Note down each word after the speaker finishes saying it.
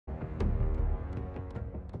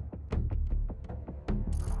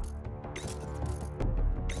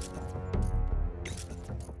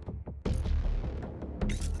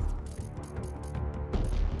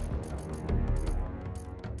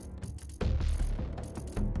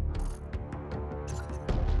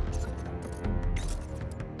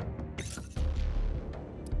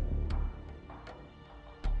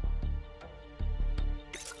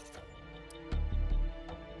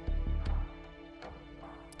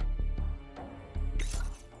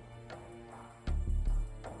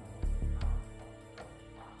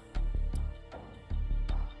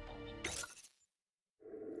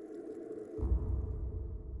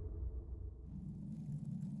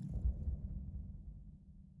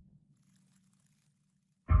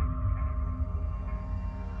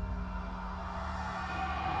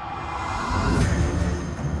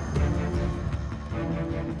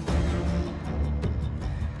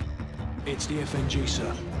It's the FNG,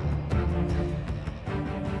 sir.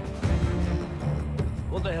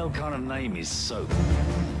 What the hell kind of name is Soap?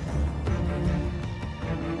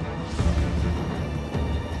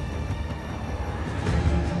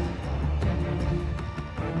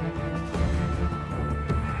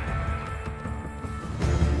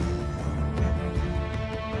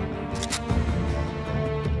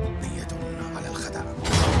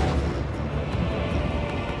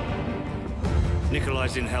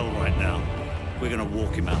 Nikolai's in hell right now. We're gonna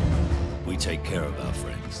walk him out. We take care of our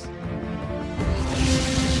friends.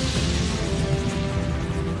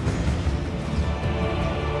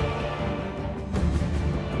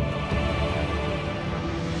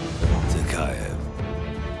 Zakayev.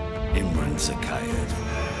 Imran Zakayev.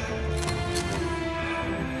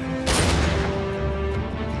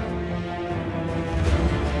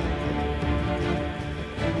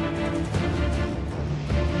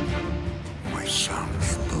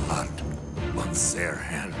 Their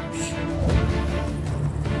hands.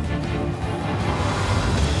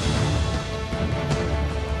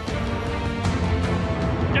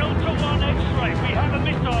 Delta 1 X-ray, we have a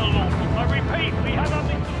missile launch. I repeat, we have a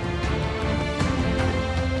missile.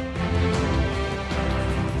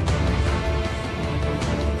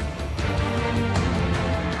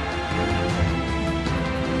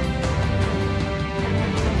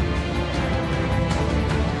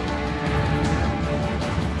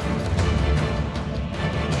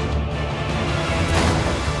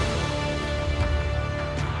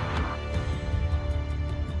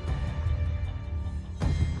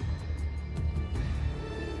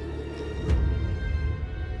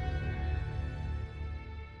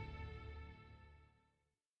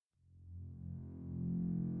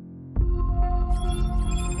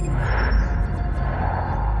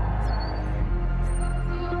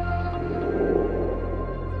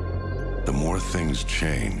 The more things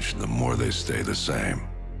change, the more they stay the same.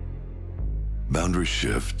 Boundaries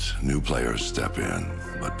shift, new players step in,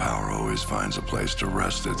 but power always finds a place to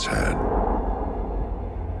rest its head.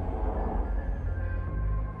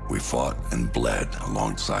 We fought and bled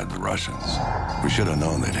alongside the Russians. We should have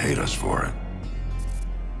known they'd hate us for it.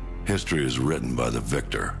 History is written by the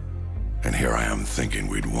victor, and here I am thinking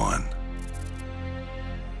we'd won.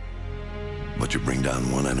 But you bring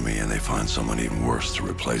down one enemy and they find someone even worse to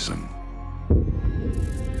replace him.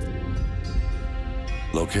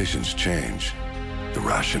 Locations change, the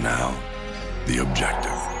rationale, the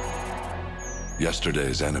objective.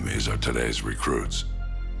 Yesterday's enemies are today's recruits.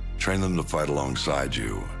 Train them to fight alongside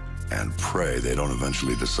you, and pray they don't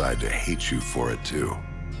eventually decide to hate you for it too.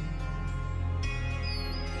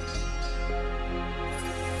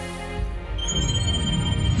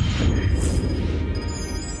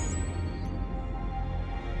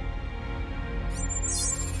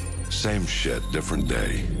 Same shit, different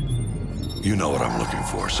day. You know what I'm looking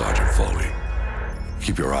for, Sergeant Foley.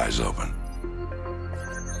 Keep your eyes open.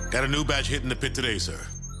 Got a new batch hitting the pit today, sir.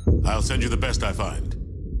 I'll send you the best I find.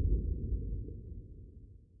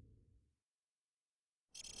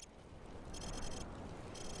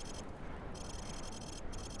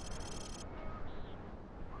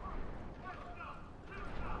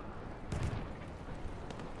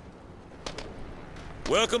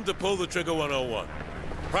 Welcome to Pull the Trigger 101.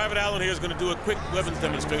 Private Allen here is going to do a quick weapons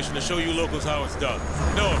demonstration to show you locals how it's done.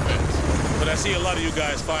 No offense, but I see a lot of you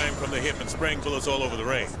guys firing from the hip and spraying bullets all over the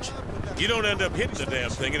range. You don't end up hitting the damn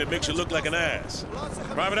thing and it makes you look like an ass.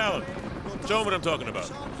 Private Allen, show them what I'm talking about.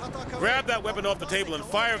 Grab that weapon off the table and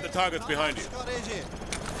fire at the targets behind you.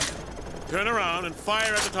 Turn around and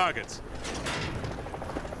fire at the targets.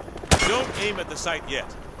 Don't aim at the sight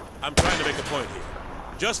yet. I'm trying to make a point here.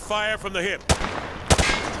 Just fire from the hip.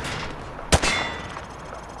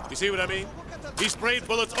 You see what I mean? He sprayed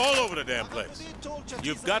bullets all over the damn place.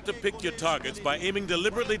 You've got to pick your targets by aiming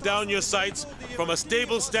deliberately down your sights from a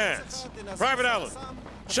stable stance. Private Allen,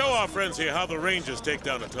 show our friends here how the Rangers take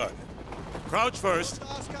down a target. Crouch first,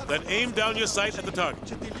 then aim down your sight at the target.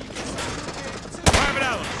 Private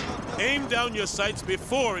Allen, aim down your sights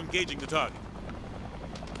before engaging the target.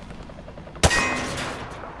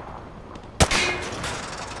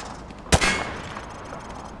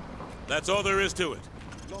 That's all there is to it.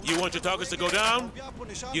 You want your targets to go down?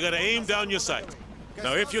 You gotta aim down your sight.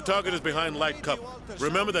 Now, if your target is behind light cover,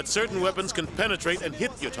 remember that certain weapons can penetrate and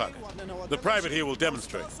hit your target. The private here will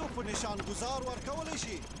demonstrate.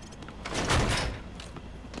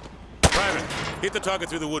 Private, hit the target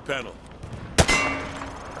through the wood panel.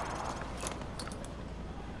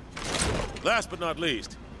 Last but not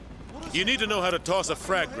least, You need to know how to toss a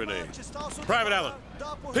frag grenade. Private Allen,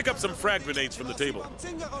 pick up some frag grenades from the table.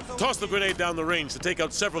 Toss the grenade down the range to take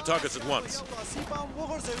out several targets at once.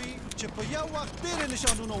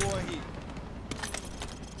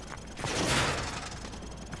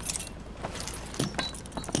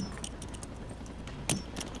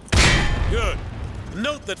 Good.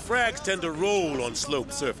 Note that frags tend to roll on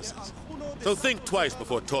sloped surfaces, so think twice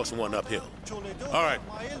before tossing one uphill. All right.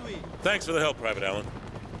 Thanks for the help, Private Allen.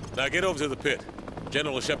 Now get over to the pit.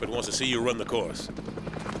 General Shepard wants to see you run the course.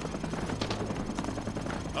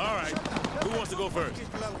 All right. Who wants to go first?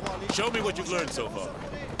 Show me what you've learned so far.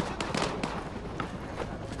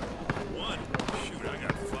 One? Shoot, I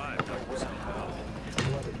got 5.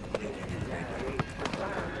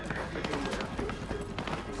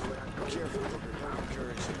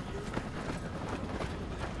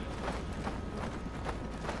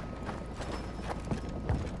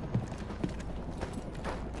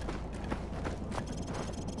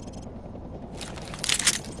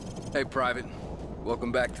 Hey, Private.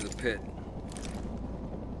 Welcome back to the pit.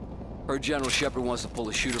 Heard General Shepard wants to pull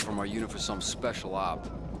a shooter from our unit for some special op.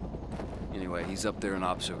 Anyway, he's up there in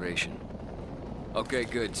observation. Okay,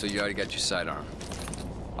 good. So you already got your sidearm.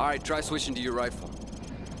 All right, try switching to your rifle.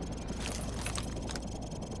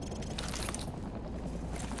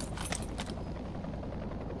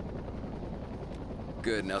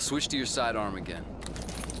 Good. Now switch to your sidearm again.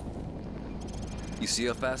 You see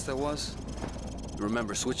how fast that was?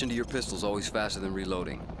 Remember, switching to your pistol's always faster than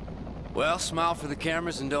reloading. Well, smile for the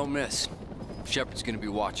cameras and don't miss. Shepard's gonna be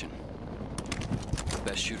watching. The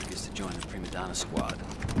best shooter gets to join the Prima Donna squad,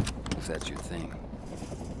 if that's your thing.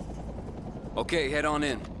 Okay, head on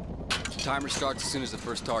in. Timer starts as soon as the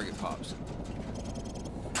first target pops.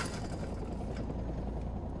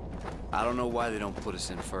 I don't know why they don't put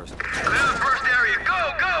us in first. Clear the first area.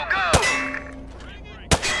 Go, go, go!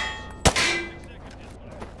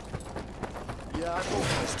 Yeah, I rolled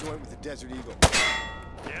this joint with the Desert Eagle.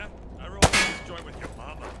 Yeah? I rolled this joint with your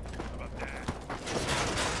mama. How about that?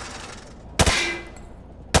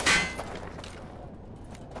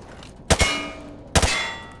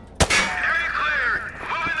 Area cleared.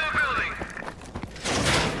 Moving to the building.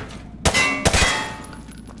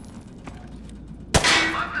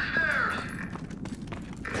 Up the stairs.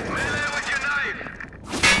 Melee with your knife.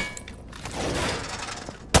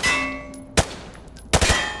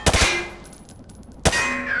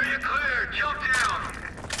 Area clear. Jump down.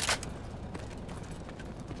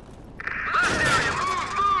 Last area. Move,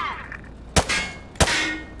 move.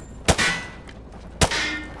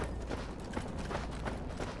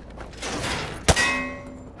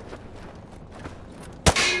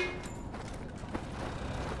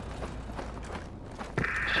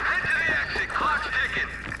 Head to the exit. Clock's ticking.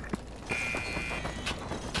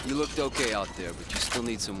 You looked okay out there, but you still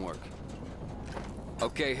need some work.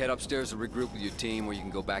 Okay, head upstairs and regroup with your team, or you can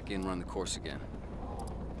go back in and run the course again.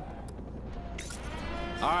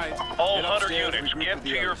 All right. All head 100 upstairs, units, regroup get with to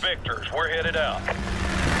the your others. victors. We're headed out. Let's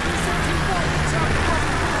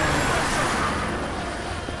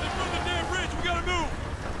run the damn bridge. We gotta move.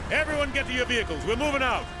 Everyone get to your vehicles. We're moving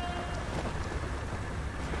out.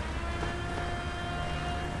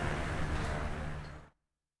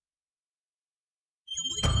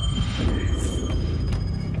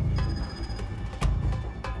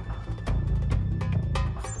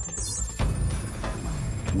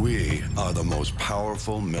 We are the most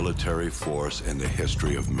powerful military force in the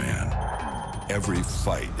history of man. Every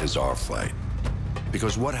fight is our fight.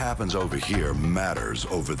 Because what happens over here matters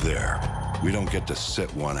over there. We don't get to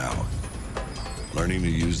sit one out. Learning to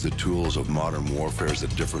use the tools of modern warfare is the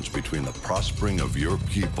difference between the prospering of your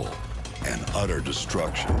people and utter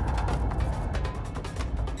destruction.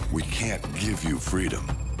 We can't give you freedom,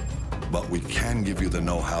 but we can give you the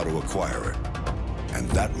know-how to acquire it. And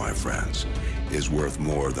that, my friends, is worth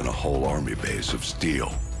more than a whole army base of steel.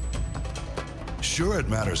 Sure, it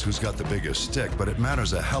matters who's got the biggest stick, but it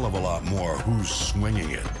matters a hell of a lot more who's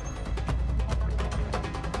swinging it.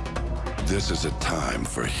 This is a time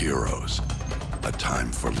for heroes, a time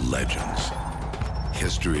for legends.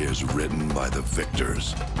 History is written by the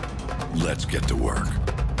victors. Let's get to work.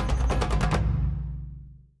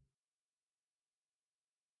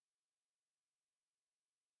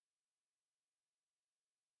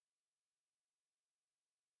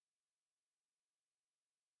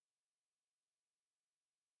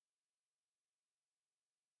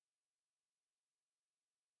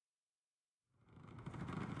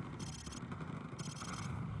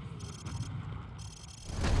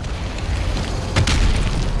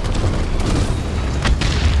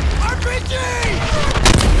 RPG!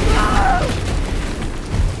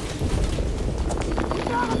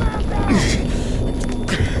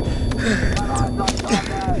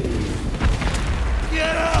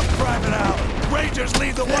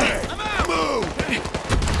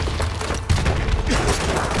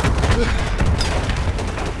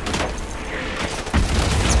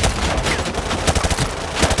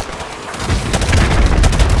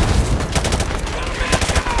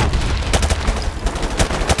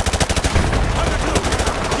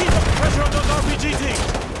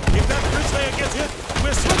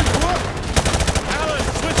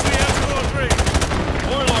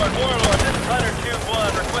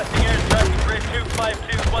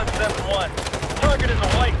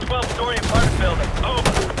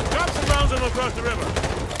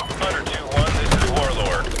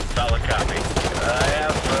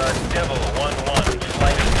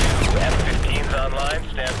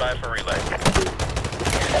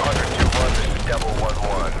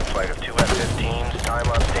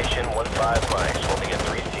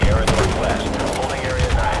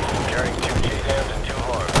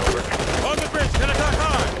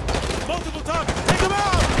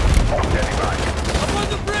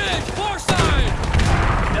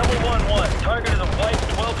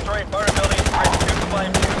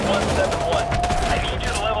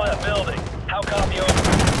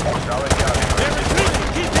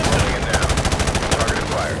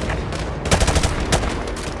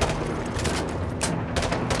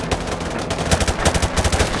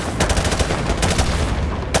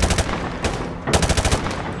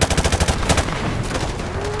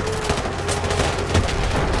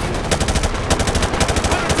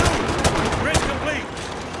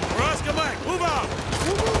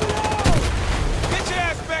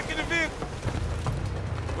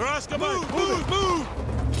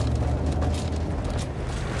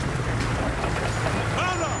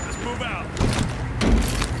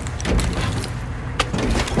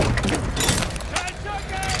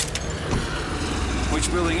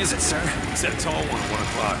 It's that tall one at 1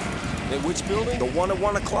 o'clock. Hey, which building? The one at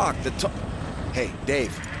 1 o'clock. Hey,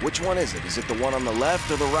 Dave, which one is it? Is it the one on the left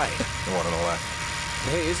or the right? The one on the left.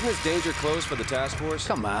 Hey, isn't this danger close for the task force?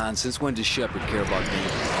 Come on, since when does Shepard care about danger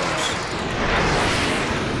close?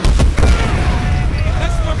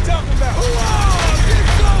 That's what I'm talking about. Hurrah! Get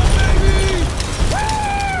some, baby!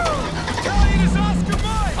 Woo! Italian is Oscar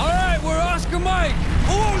Mike! All right, we're Oscar Mike.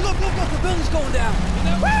 Oh, look, the building's going down.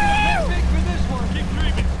 Woo! Big for this one. Keep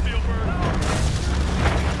dreaming, Spielberg.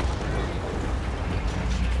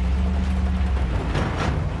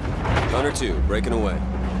 Hunter 2, breaking away.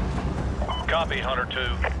 Copy, Hunter 2.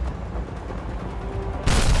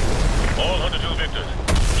 All Hunter 2 victors,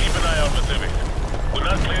 keep an eye out for civvies. We're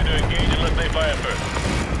not clear to engage unless they fire first.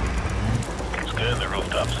 Scan the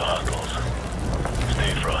rooftops for hostiles.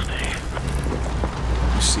 Stay frosty.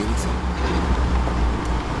 You see anything?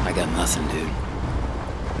 I got nothing, dude.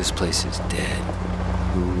 This place is dead.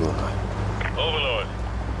 Overlord,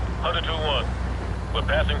 Hunter 2-1. We're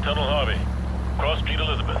passing Tunnel Harvey. Cross Street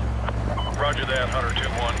Elizabeth. Roger that, Hunter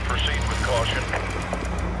 2-1. Proceed with caution.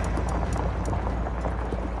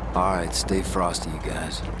 All right, stay frosty, you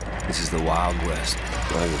guys. This is the Wild West.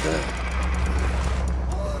 Roger that.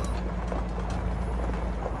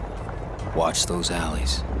 Watch those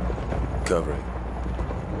alleys. Covering.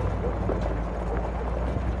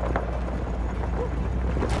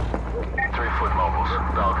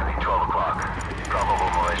 Balcony, 12 o'clock. Probable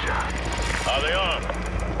militia. Are they armed?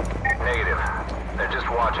 Negative. They're just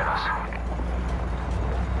watching us.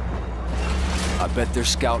 I bet they're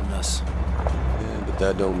scouting us. Yeah, but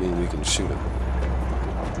that don't mean we can shoot them.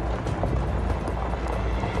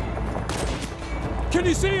 Can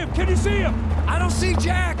you see him? Can you see him? I don't see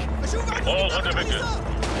Jack. All Hunter victors.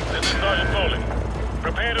 This is Sergeant Foley.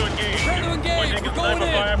 Prepare to engage. Prepare to engage. We're taking We're going sniper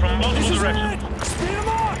in. fire from multiple directions. Speed him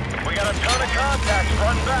up! We got a ton of contacts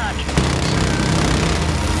front and back.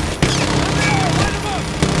 Light him up!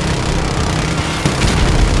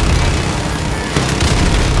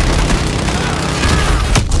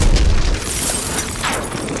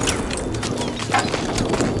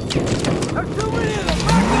 There's too many of them!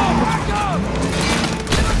 Back up! Back up!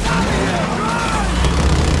 Get on top of here! Run!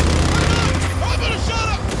 I'm gonna shut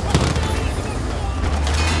up!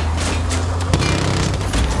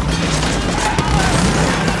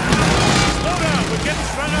 Slow down, we're getting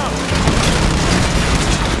spread out.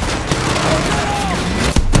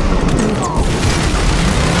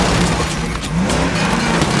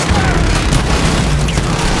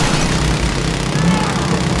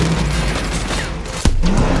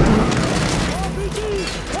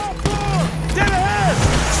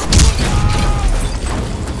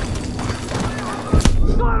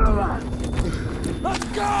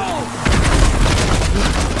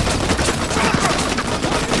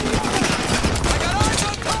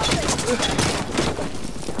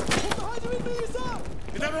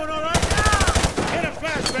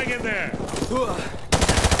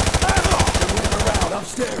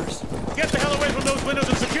 stairs. Get the hell away from those windows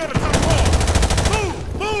and secure the top floor!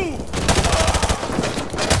 Move! Move!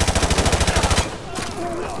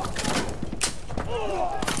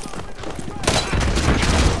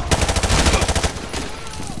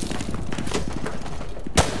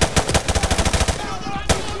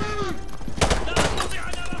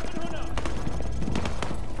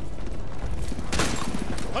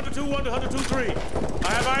 102-1 to 102-3. I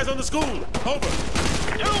have eyes on the school. Over.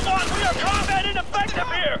 2-1, we are combat ineffective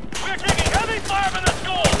here. We are taking heavy fire from the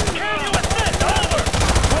school. Can you assist? Over.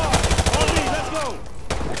 On me, let's go.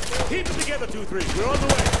 Keep it together, 2-3. We're on the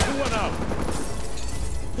way. 2-1 out.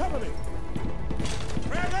 Cover me.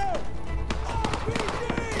 Bravo! RPG!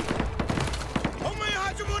 هم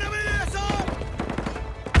يهاجمون من اليسار!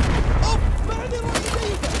 ما عندي رؤية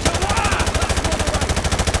جيدة.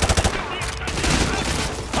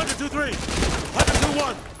 102-3.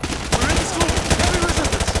 102-1. We're in the school. Heavy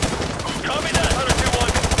resistance. Copy that, 102-1.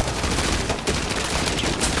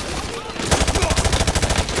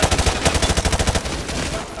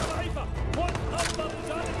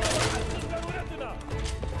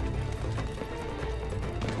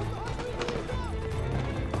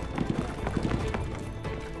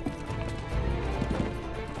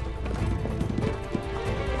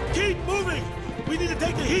 Keep moving! We need to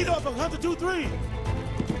take the heat off of 102-3.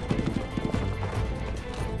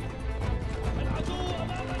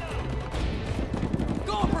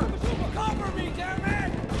 Cover me, damn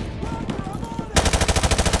it!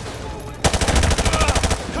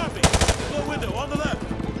 Copy. Go window on the left.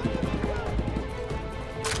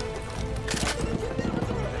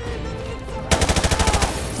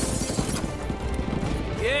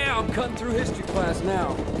 Yeah, I'm cutting through history class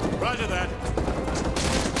now. Roger that.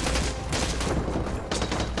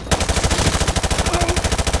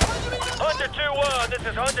 Hunter 2-1, this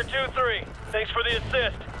is Hunter 2-3. Thanks for the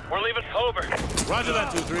assist. We're leaving. Over. Roger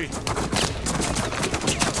that, 2-3.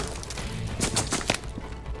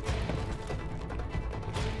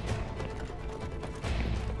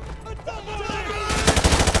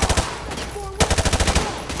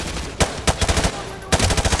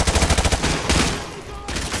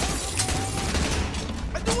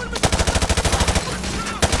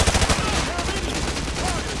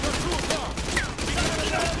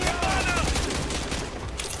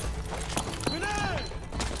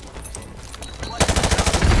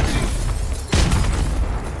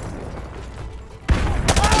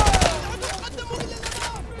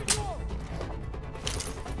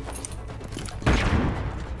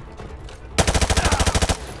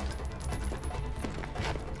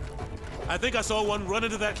 I think I saw one run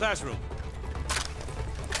into that classroom.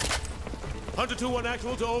 Hunter 2-1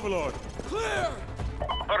 actual to Overlord. Clear!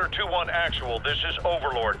 Hunter 2-1 actual, this is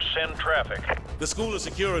Overlord. Send traffic. The school is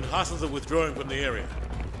secure and hostiles are withdrawing from the area.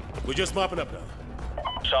 We're just mopping up now.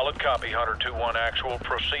 Solid copy, Hunter 2-1 actual.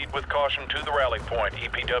 Proceed with caution to the rally point.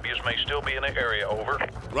 EPWs may still be in the area, over.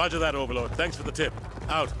 Roger that, Overlord. Thanks for the tip.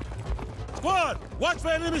 Out. Squad, watch for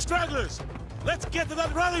enemy stragglers. Let's get to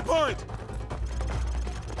that rally point.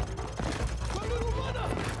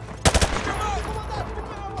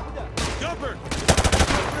 Jumper!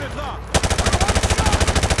 3 o'clock!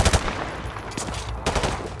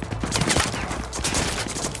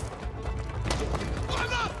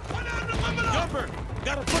 Jumper!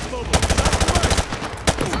 Got a foot mobile!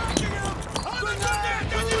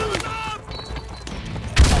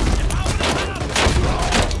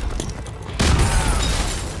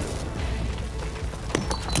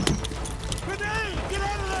 Grenade! Get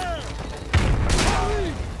out of there! Hurry!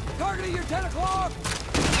 Targeting your 10 o'clock!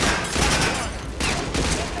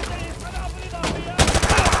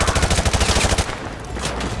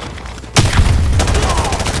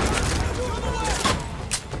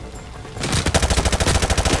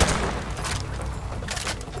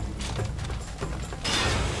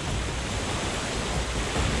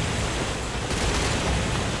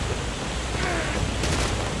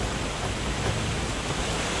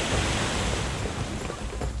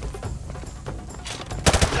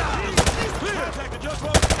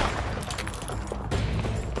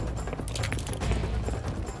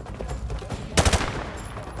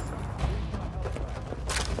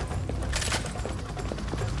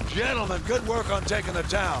 Gentlemen, good work on taking the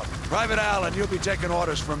town. Private Allen, you'll be taking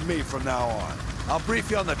orders from me from now on. I'll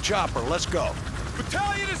brief you on the chopper. Let's go.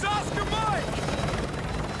 Battalion is Oscar Mike!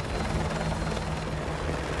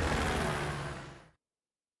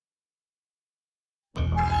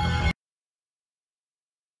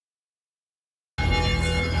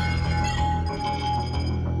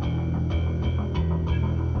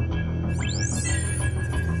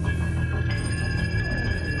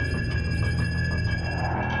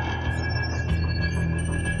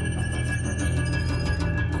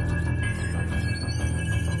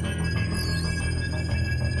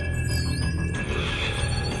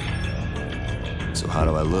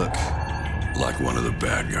 do I look? Like one of the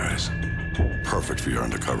bad guys. Perfect for your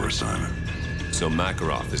undercover assignment. So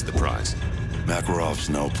Makarov is the prize. Makarov's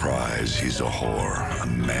no prize. He's a whore. A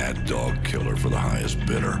mad dog killer for the highest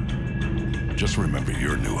bidder. Just remember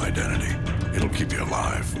your new identity. It'll keep you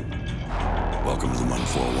alive. Welcome to the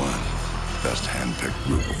 141. Best hand-picked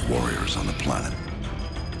group of warriors on the planet.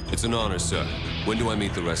 It's an honor, sir. When do I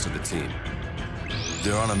meet the rest of the team?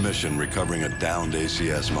 They're on a mission recovering a downed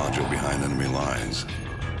ACS module behind enemy lines.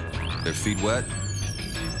 Their feet wet?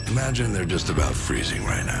 Imagine they're just about freezing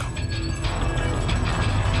right now.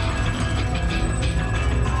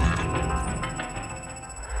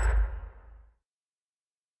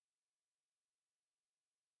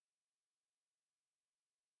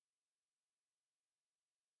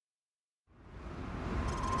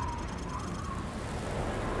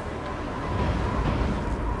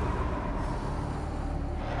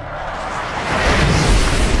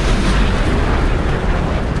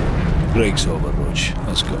 Break's over, Roach.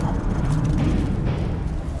 Let's go.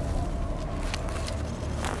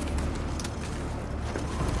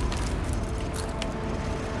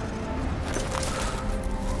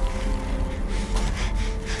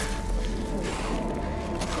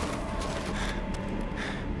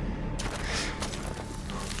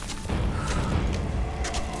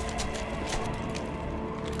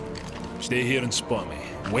 Stay here and spot me.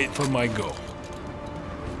 Wait for my go.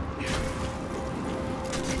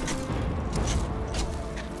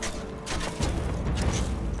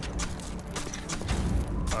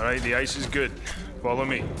 All right, the ice is good. Follow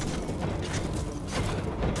me.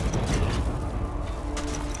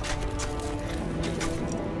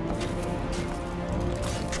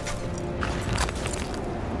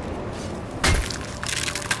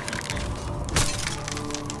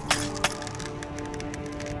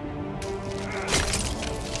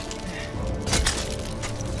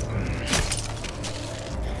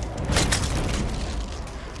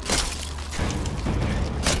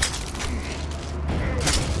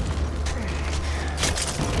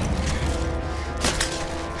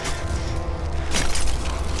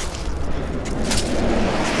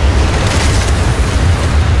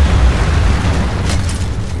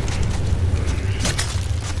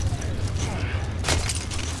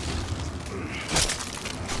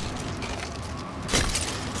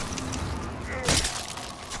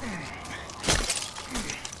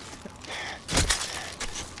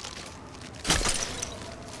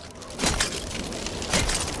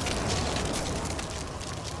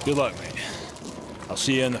 Good luck, mate. I'll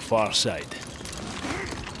see you on the far side.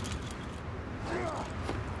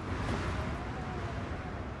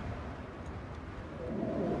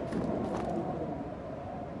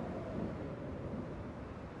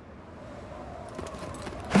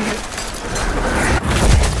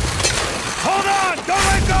 Hold on! Don't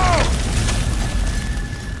let go!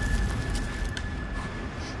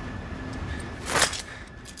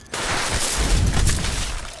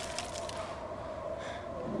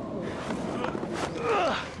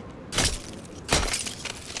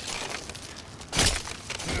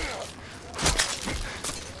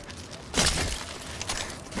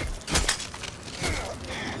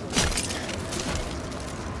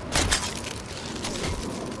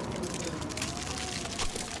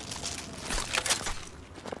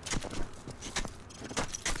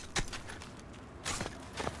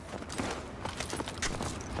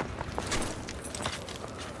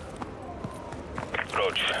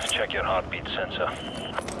 Check your heartbeat sensor.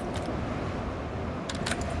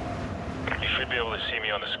 You should be able to see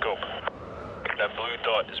me on the scope. That blue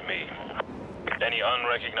dot is me. Any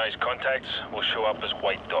unrecognized contacts will show up as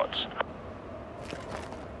white dots.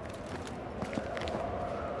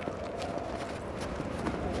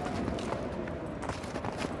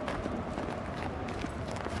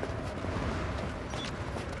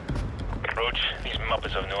 Roach, these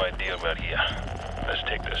Muppets have no idea we're here. Let's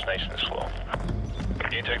take this nice and slow.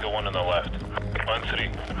 You take the one on the left. On three.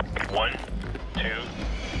 1, 2,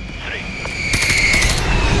 3.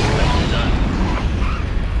 Nicely done.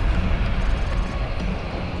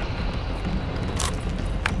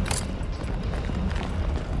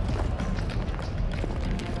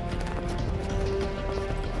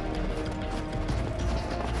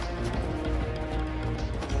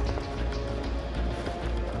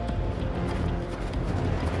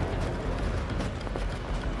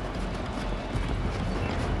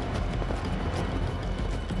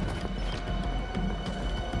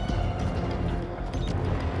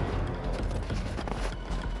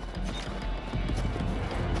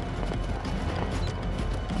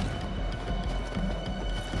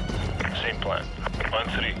 Plan. On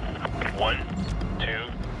three. 1, 2,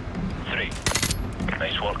 3.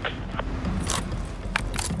 Nice work.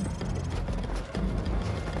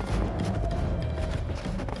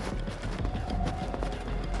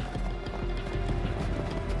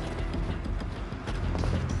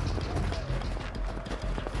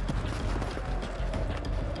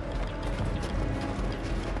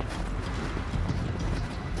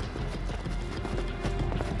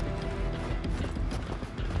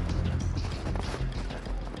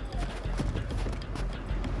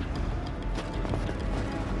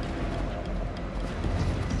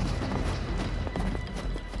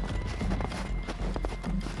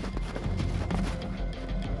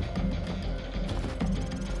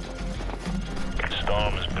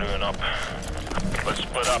 brewing up. Let's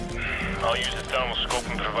split up. I'll use the thermal scope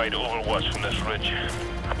and provide overwatch from this ridge.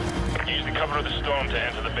 Use the cover of the storm to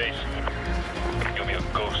enter the base. You'll be a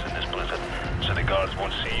ghost in this blizzard, so the guards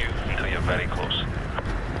won't see you until you're very close.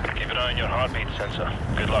 Keep an eye on your heartbeat sensor.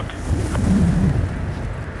 Good luck.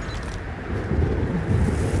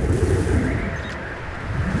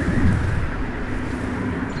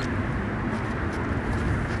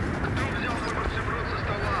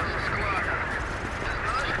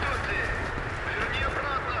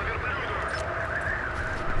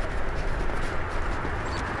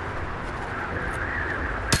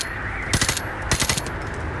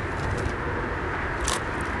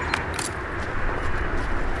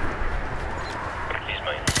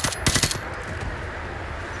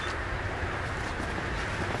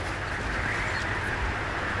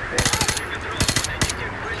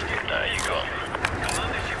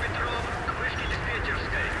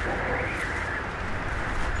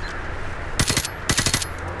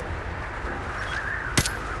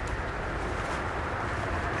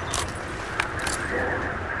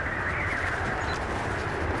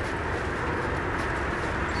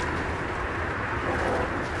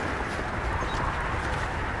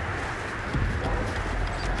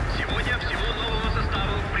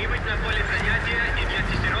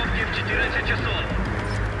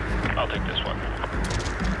 I'll take this one.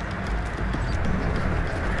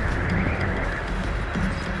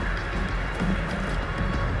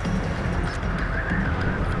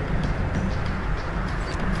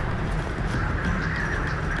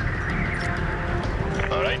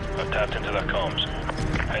 All right, I've tapped into their comms.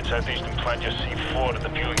 Head southeast and plant your C4 at the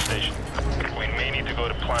fueling station. We may need to go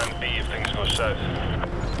to Plan B if things go south.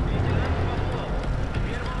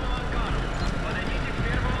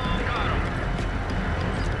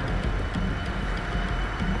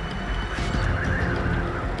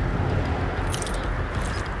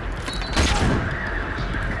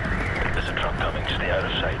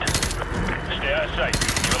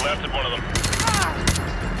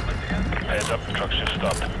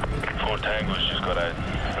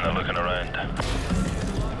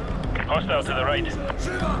 Hostile to the right.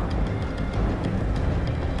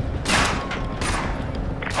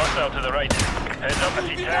 Hostile to the right. Heads up, I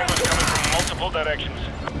see tangos coming from multiple directions.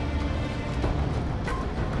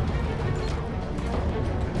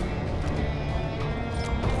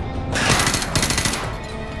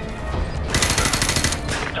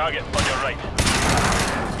 Target on your right.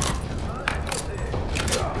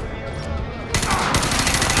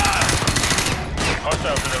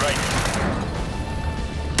 Hostile to the right.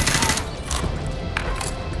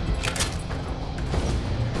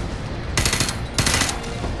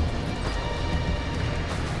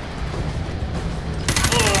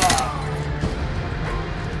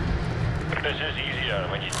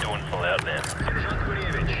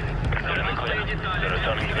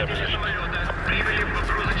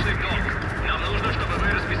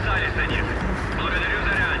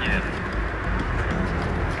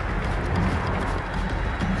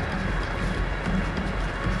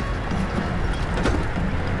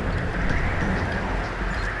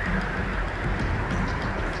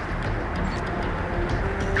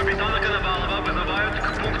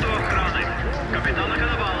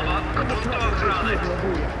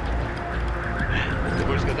 Ты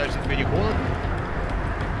хочешь сказать, что тебе не холодно?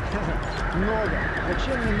 Много.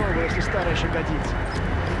 Зачем мне новое, если старое еще годится?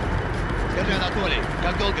 Скажи, Анатолий,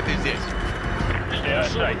 как долго ты здесь? Stay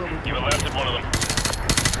outside. You've alerted one of them.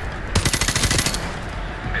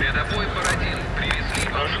 Рядовой Бородин, привезли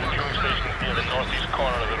Russian fueling station near the northeast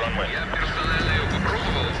corner of the runway. Я персонально его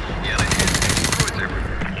попробовал. Я надеюсь, ты не против.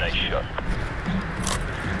 Nice shot.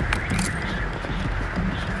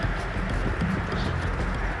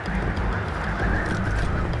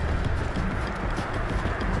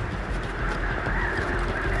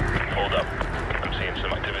 Hold up. I'm seeing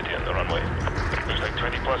some activity on the runway. Looks like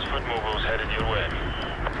 20+ foot mobiles headed your way.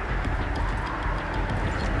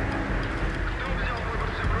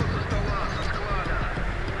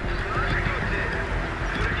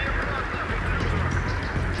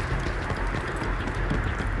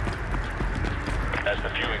 That's the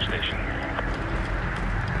fueling station.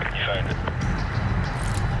 You found it.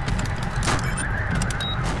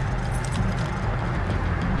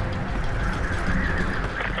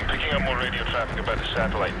 I'm picking up more radio traffic about the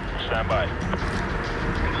satellite. Stand by.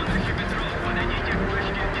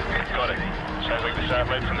 Got it. Sounds like the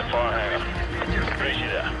satellite from the far hangar. Brace you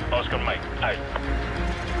there. Oscar Mike, out.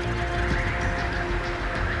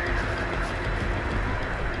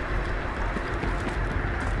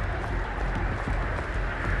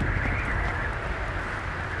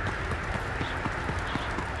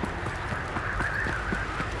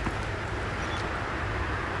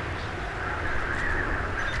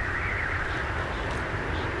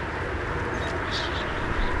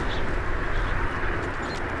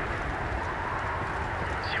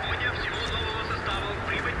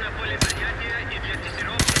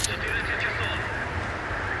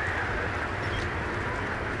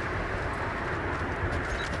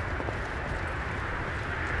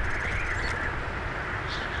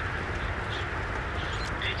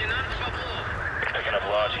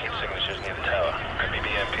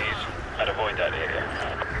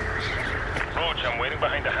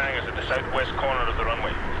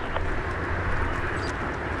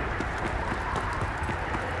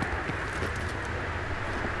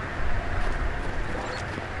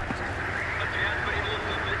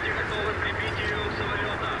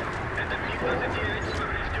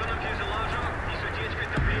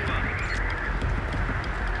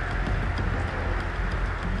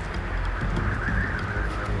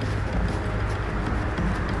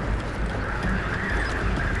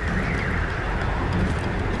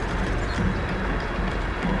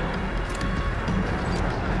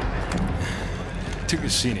 Took a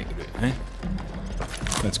scenic, eh?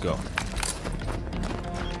 Let's go.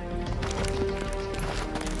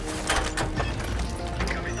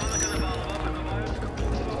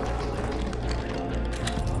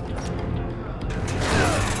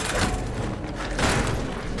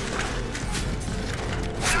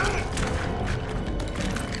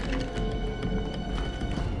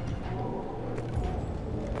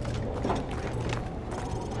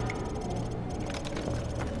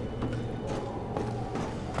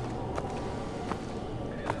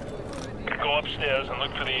 Go upstairs and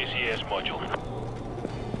look for the ACS module.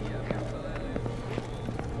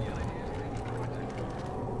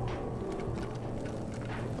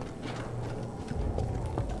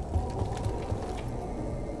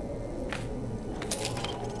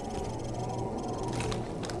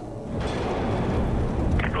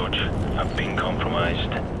 Roger, I've been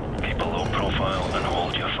compromised. Keep a low profile and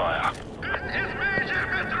hold your fire. This is Major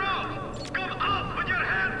Petrov! Come up with your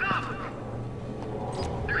hands up!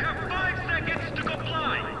 You have 5 seconds to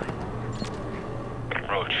comply.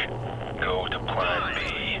 Roach, go to plan B.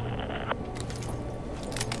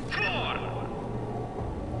 4,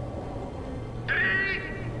 3,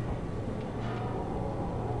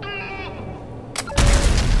 2.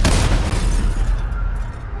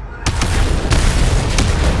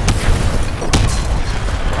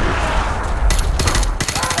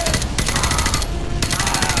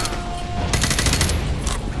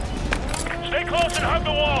 Stay close and hug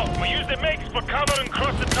the wall. We use the mix for cover and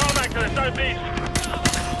cross the tarmac to the southeast.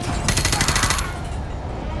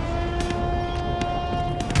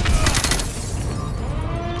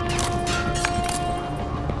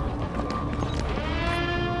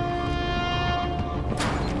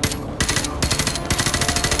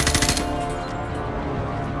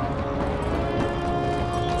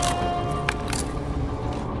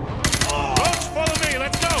 Roach, follow me.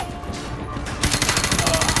 Let's go.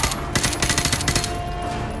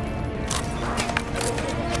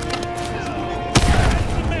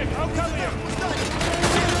 I'll cover you.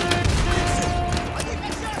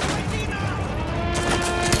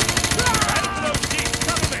 Right into those jeeps.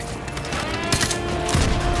 Cover me.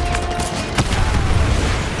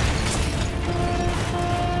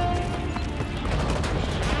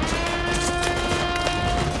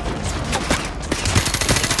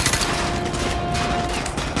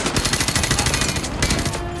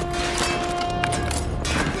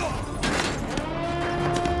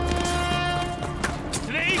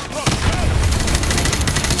 To the east, Roach. Go.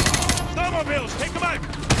 Snowmobiles, take them out.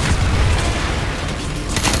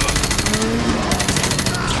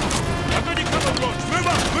 I've got you covered, Roach. Move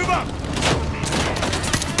up, move up.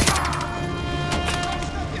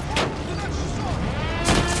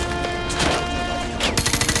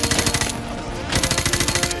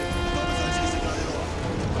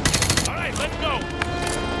 All right, let's go.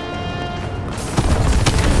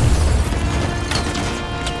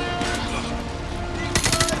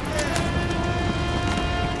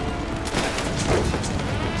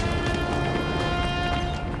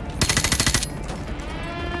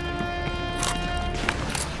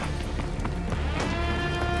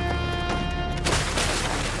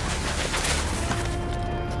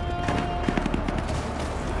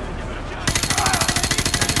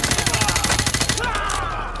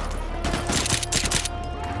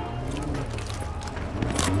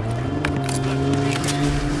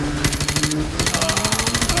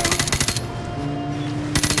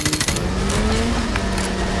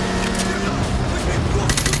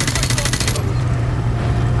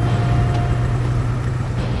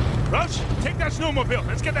 Roach, take that snowmobile.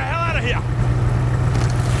 Let's get the hell out of here.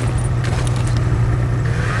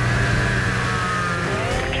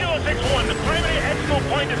 Kilo 6-1, the primary expo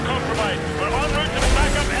point is compromised. We're en route to the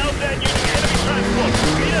backup LZ using enemy transport.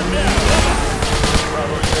 Meet us there. Over.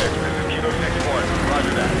 Bravo 6, this is Kilo 6-1.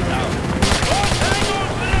 Roger that. Out. All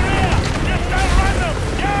tangos to the rear. Just outrun them.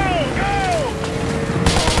 Go, go.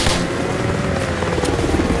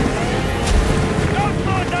 Don't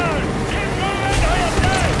slow down. Keep moving or you'll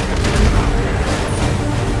die.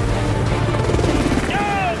 Go,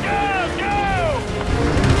 go, go.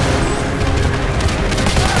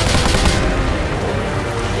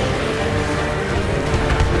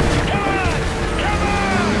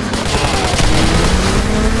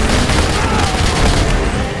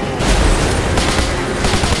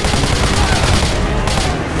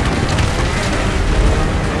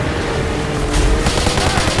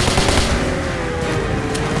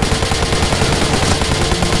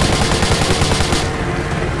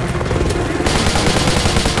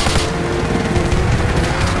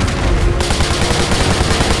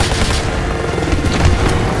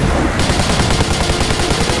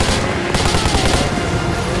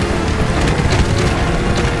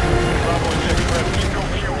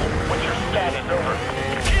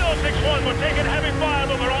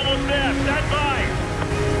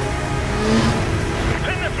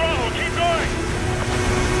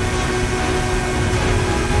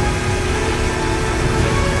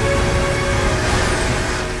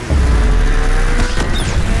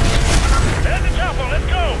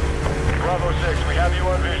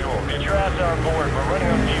 Running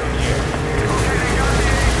on fumes here. Okay, they got the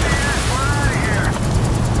ACS. We're out of here.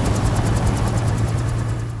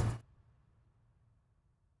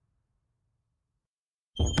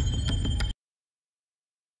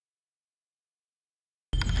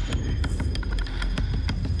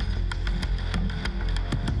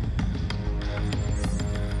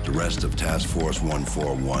 The rest of Task Force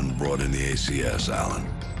 141 brought in the ACS, Alan.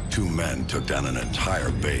 2 men took down an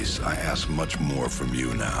entire base. I ask much more from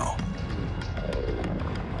you now.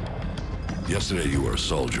 Yesterday you were a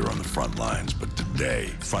soldier on the front lines, but today,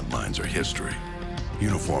 front lines are history.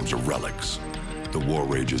 Uniforms are relics. The war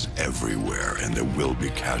rages everywhere, and there will be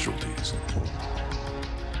casualties.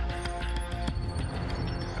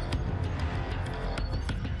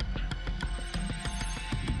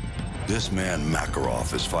 This man,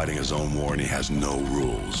 Makarov, is fighting his own war and he has no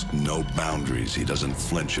rules, no boundaries. He doesn't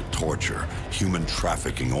flinch at torture, human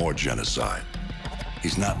trafficking, or genocide.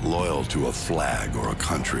 He's not loyal to a flag or a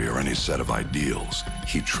country or any set of ideals.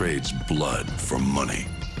 He trades blood for money.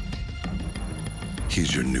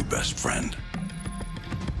 He's your new best friend.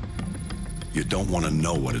 You don't want to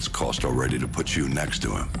know what it's cost already to put you next to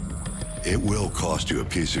him. It will cost you a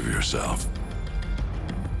piece of yourself.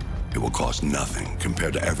 It will cost nothing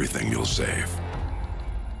compared to everything you'll save.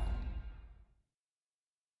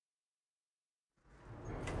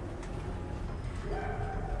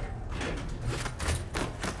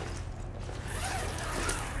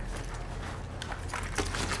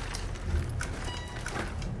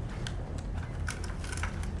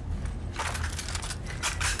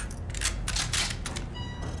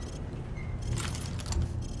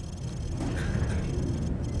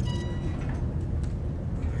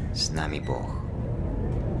 С нами Бог.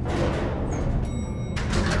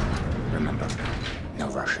 Remember, no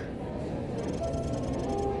Russian.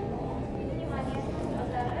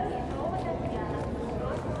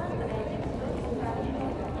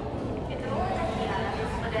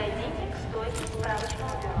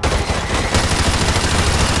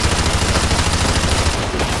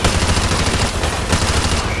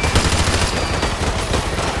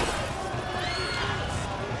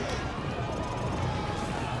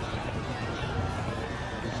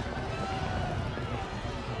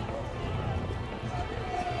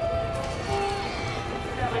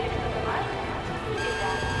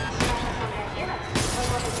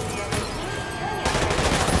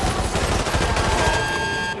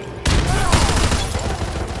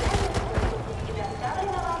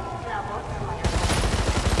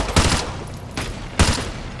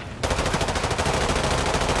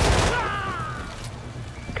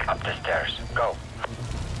 Up the stairs. Go.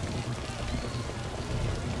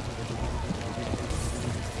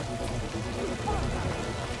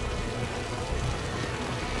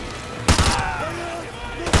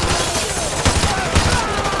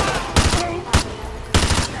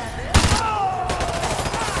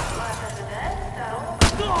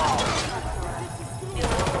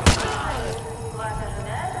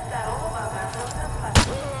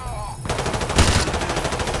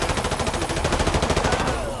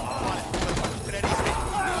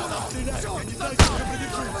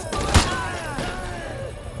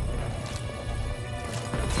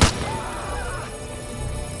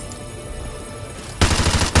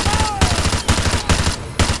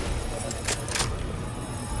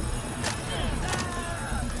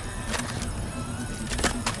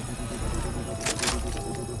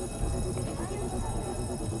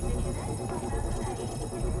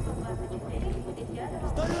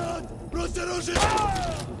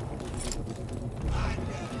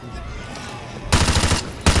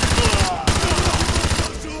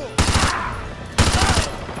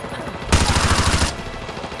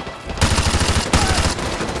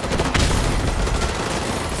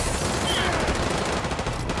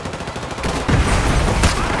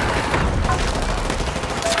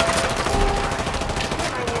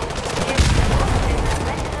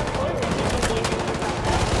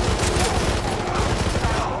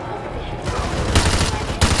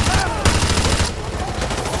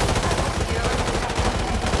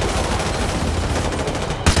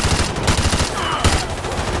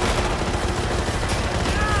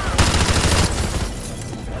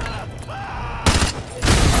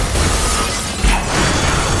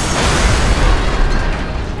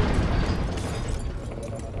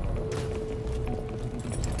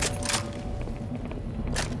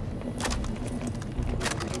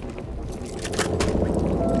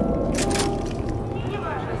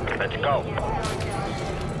 Let's go.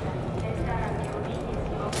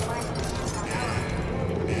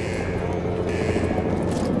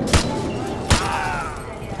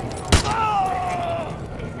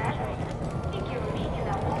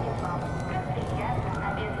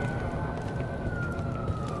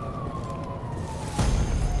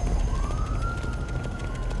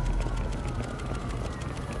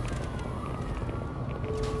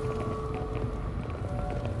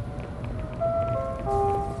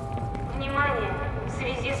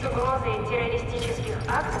 связи с угрозой террористических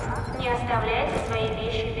актов не оставляйте свои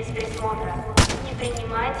вещи без присмотра. Не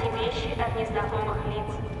принимайте вещи от незнакомых лиц.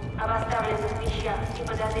 Об оставленных вещах и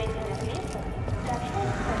подозрительных лицах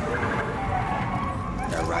сообщайте.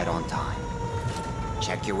 They're right on time.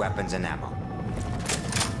 Check your weapons and ammo.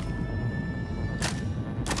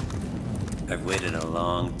 I've waited a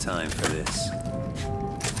long time for this.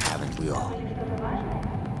 Haven't we all?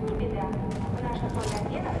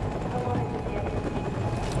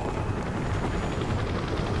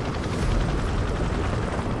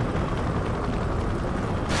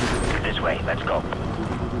 This way, let's go.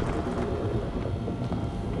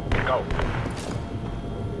 Go.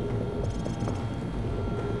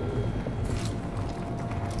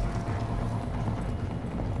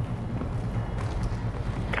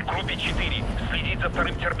 Группе 4. Следить за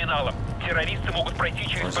вторым терминалом. Террористы могут пройти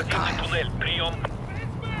через подземный туннель. Прием.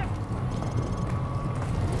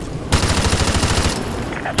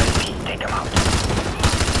 Take them out.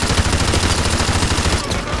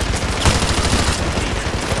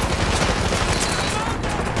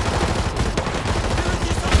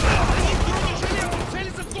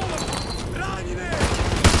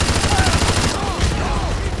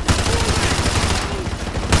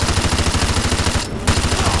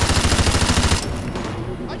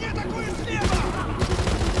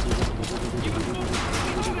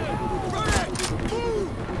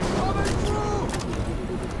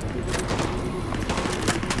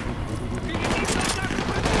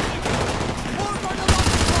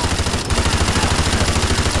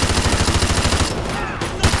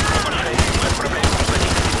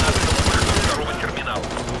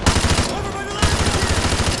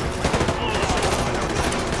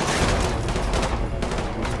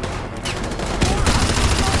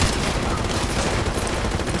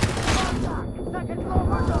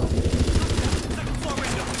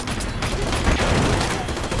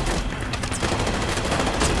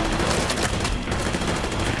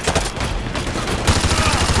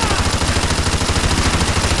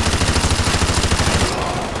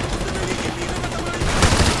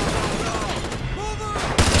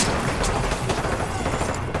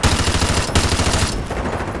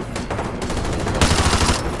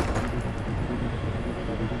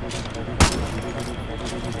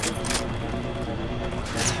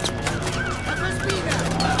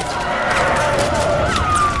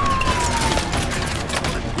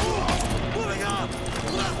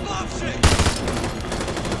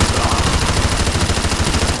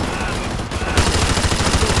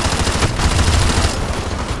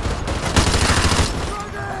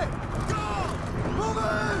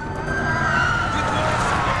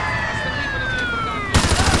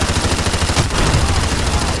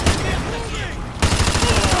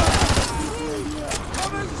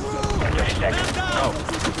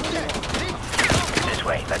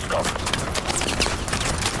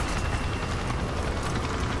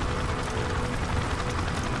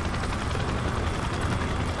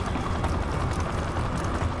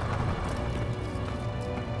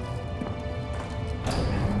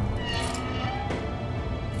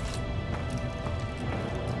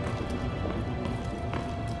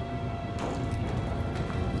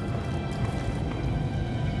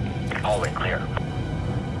 Hallway clear.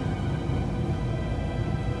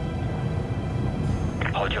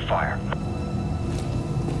 Hold your fire.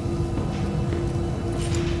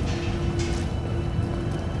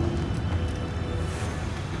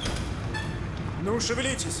 Ну,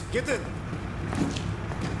 шевелитесь. Get in.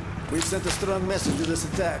 We've sent a strong message to this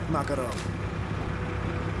attack, Makarov.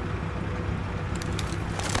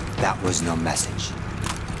 That was no message.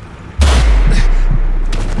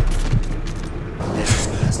 This is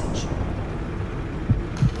a message.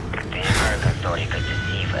 The Americans thought he could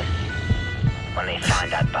deceive us. When they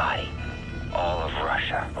find that body, all of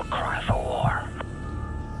Russia will cry for war.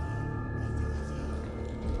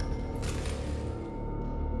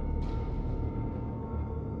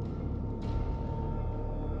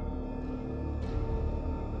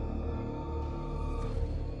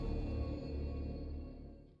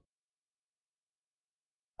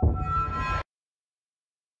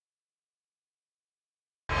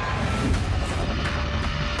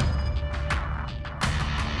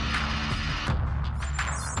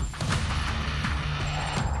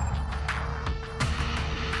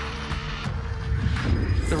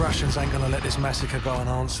 The Russians ain't gonna let this massacre go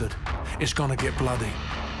unanswered. It's gonna get bloody.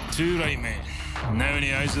 Too right, mate. Now in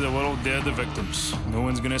the eyes of the world, they're the victims. No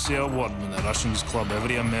one's gonna say a word when the Russians club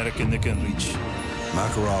every American they can reach.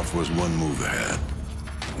 Makarov was one move ahead.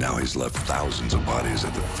 Now he's left thousands of bodies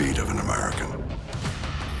at the feet of an American.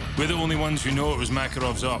 We're the only ones who know it was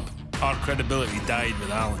Makarov's op. Our credibility died with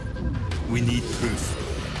Allen. We need proof.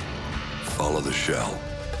 follow the shell.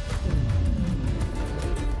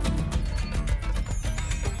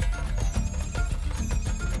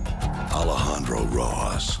 Alejandro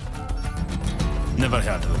Rojas. Never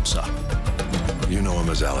heard of him, sir. You know him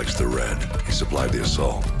as Alex the Red. He supplied the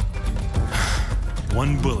assault.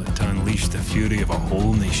 One bullet to unleash the fury of a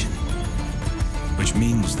whole nation. Which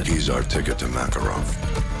means that he's our ticket to Makarov.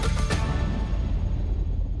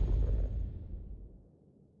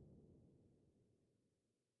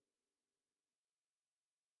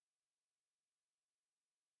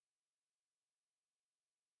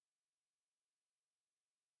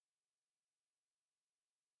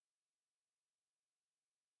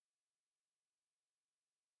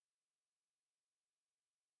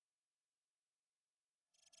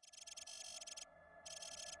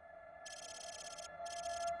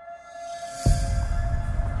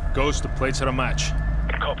 Ghost, the plates are a match.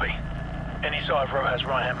 Copy. Any sign of Rojas'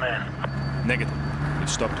 right-hand man? Negative. They've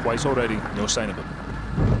stopped twice already, no sign of him.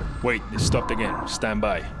 Wait, they stopped again. Stand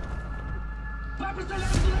by.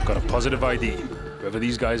 Got a positive ID. Whoever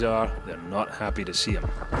these guys are, they're not happy to see him.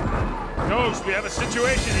 Ghost, we have a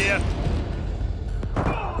situation here.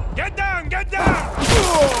 Get down! Get down!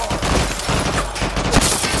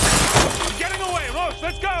 He's getting away! Roche,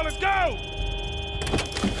 let's go! Let's go!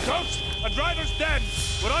 Ghost, a driver's dead.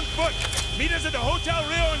 We're on foot. Meet us at the Hotel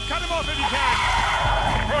Rio and cut him off if you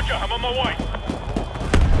can. Roger, I'm on my way.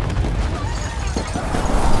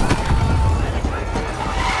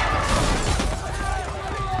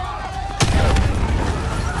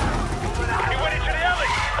 He went into the alley.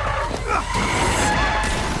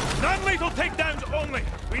 Non-lethal takedowns only.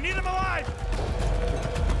 We need him alive.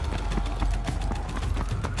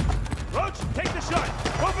 Roach, take the shot.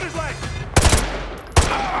 Go for his leg.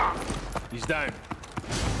 He's down.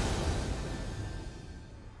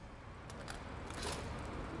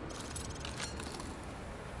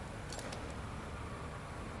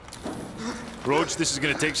 Roach, this is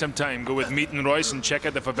gonna take some time. Go with Meat and Royce and check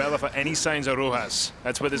out the favela for any signs of Rojas.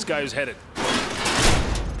 That's where this guy is headed.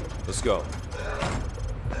 Let's go.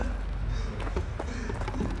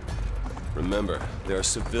 Remember, there are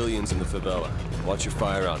civilians in the favela. Watch your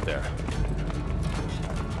fire out there.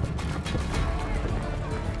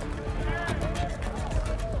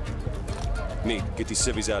 Meat, get these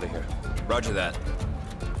civvies out of here. Roger that.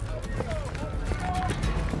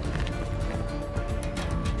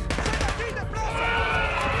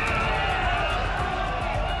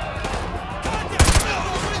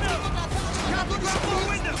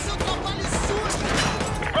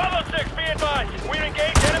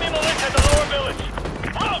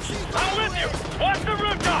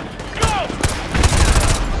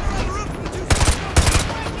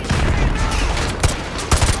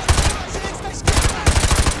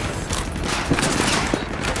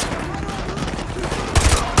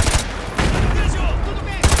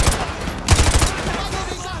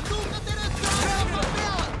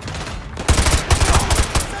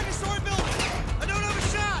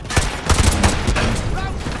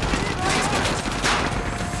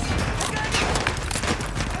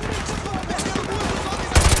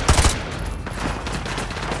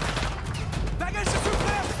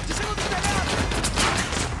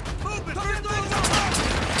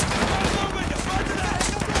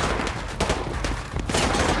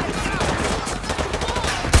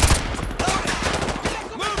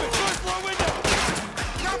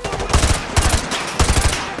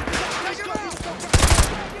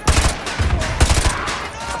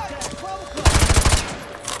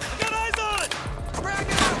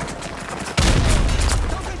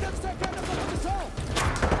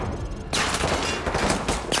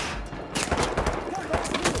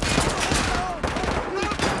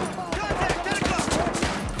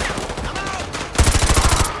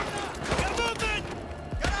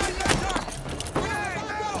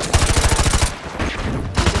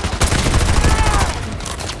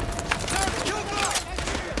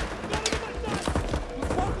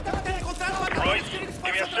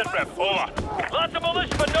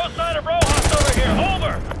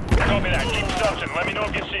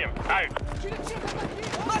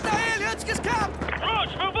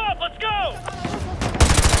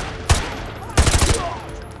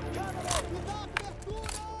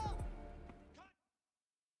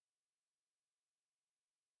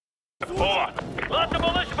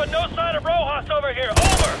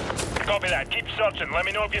 Let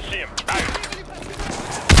me know if you see him. Out.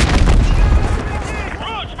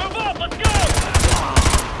 Roach, move up! Let's go!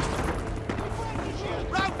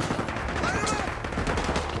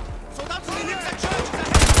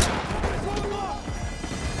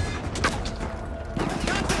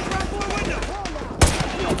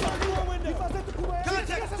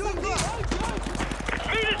 Contact! 2 o'clock!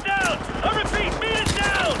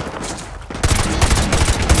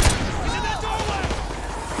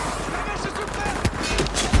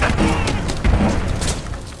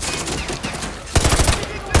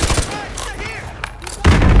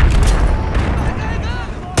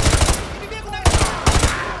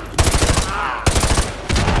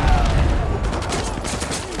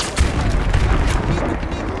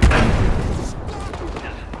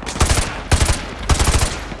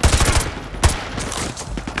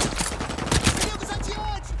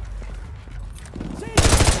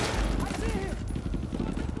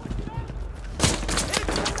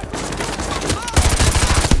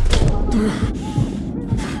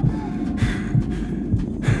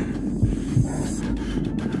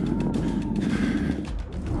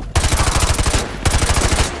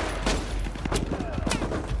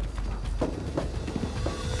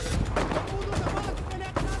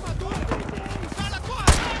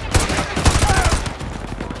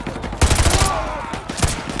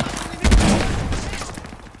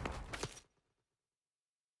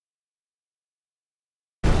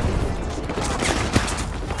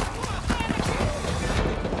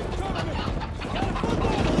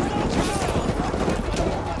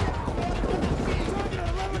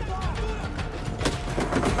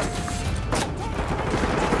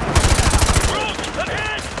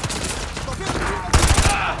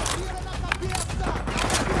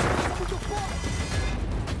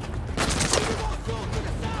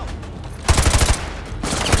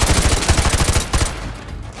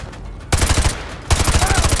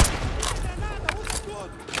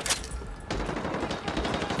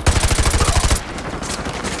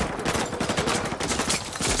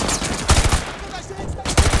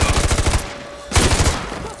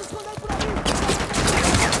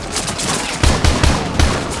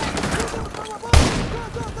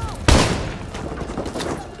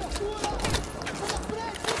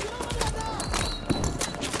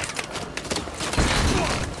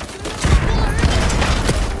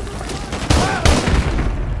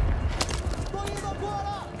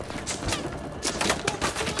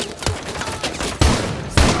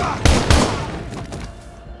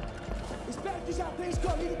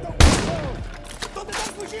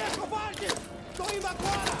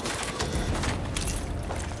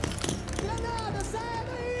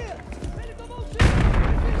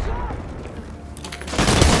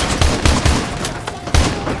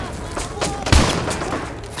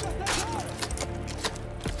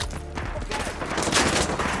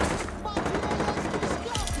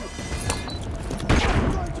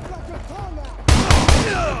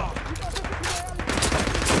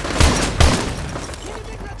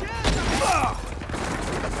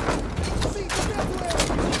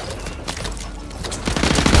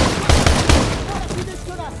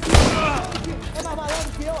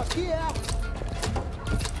 aqui é...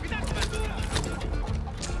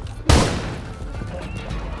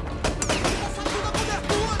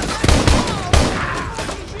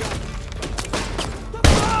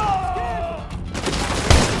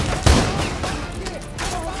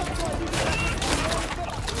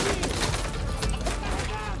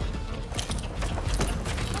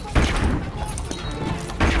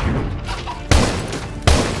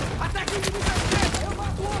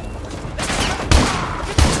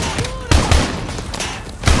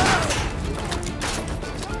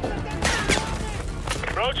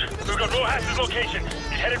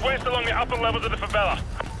 Levels of the favela.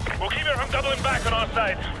 We'll keep him from doubling back on our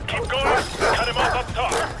side. Keep going, cut him off up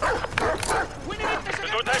top.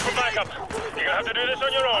 There's no time for backup. You're gonna have to do this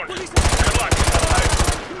on your own. Good luck.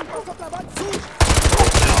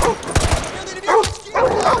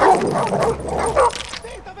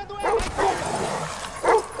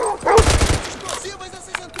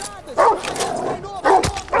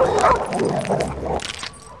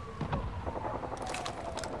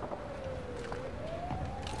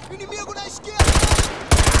 Inimigo na esquerda!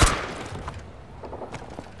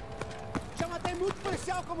 Já matei muito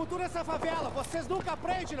policial como tu nessa favela. Vocês nunca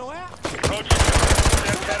aprendem, não é? Approach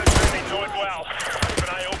their territory, they know it well. Keep an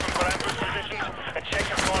eye open for ambush positions and check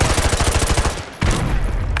your corners.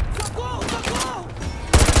 Socorro! Socorro!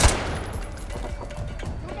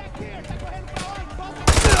 Moleque, tá correndo pra onde? Volta!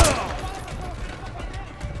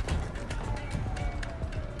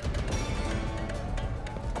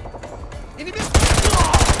 Inimigo!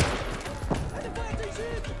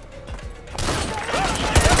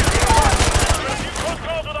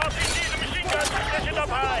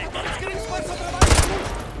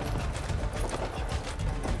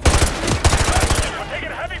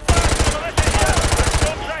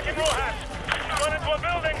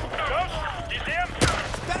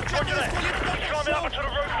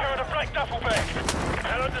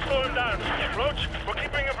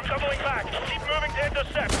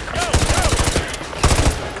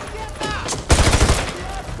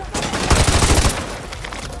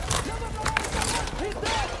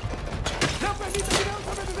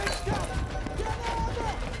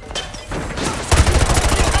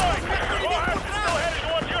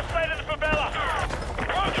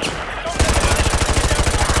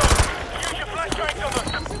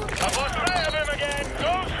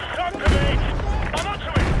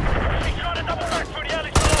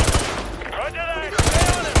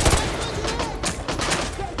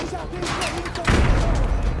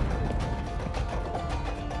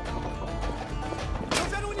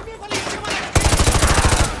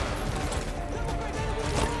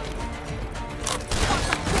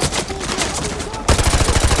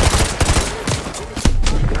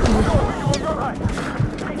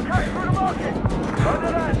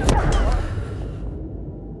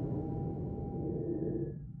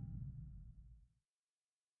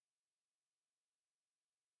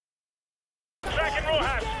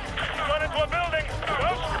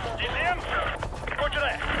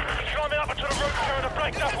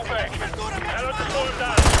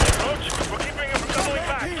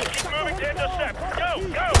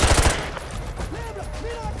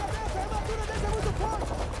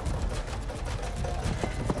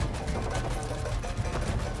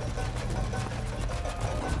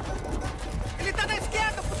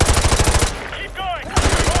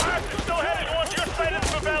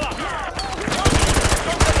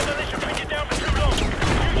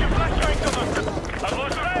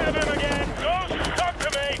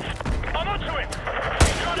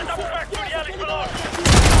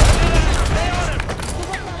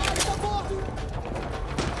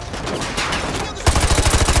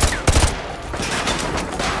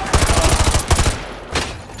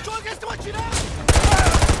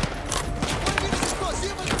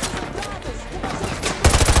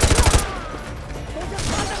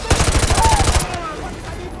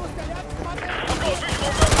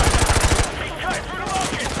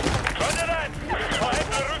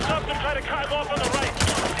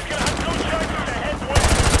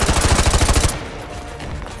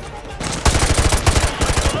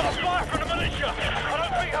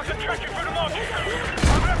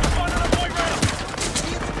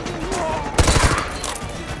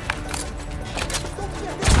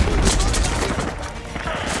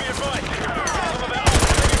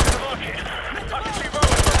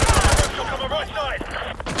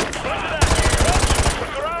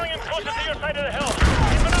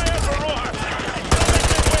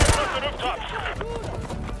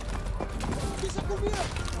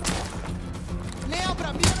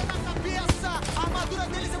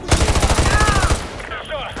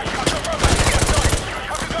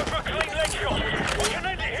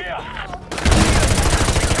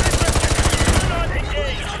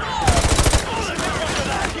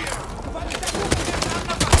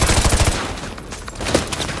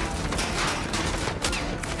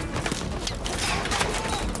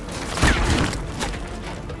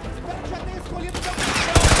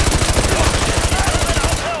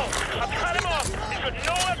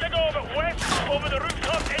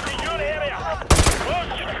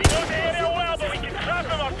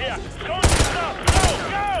 Don't stop! Go!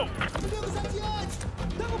 Go! Inimigos adiante!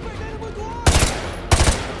 Estamos perdendo muito ar!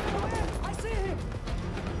 I see him!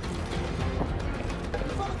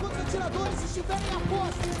 Fala quando os atiradores estiverem a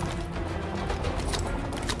posto!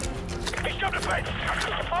 He's got the fence!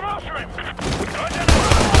 I'm after him!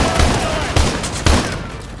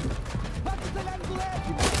 Vai pro telhado do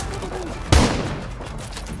leque!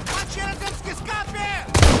 Atira antes que escape!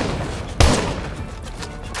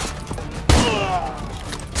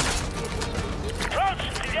 Crouch!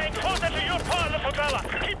 He's getting closer to your part of the favela!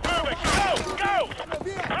 Keep moving! Go! Go!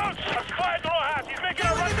 Crouch! Has fired the raw hat! He's making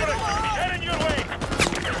a run for it! He's heading your way!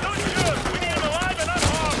 Don't shoot! We need him alive and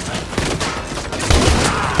unharmed!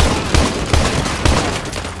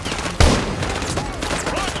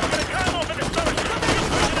 Crouch! We're gonna climb over the stomach! He's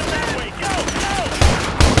pushing him that way! Go! Go!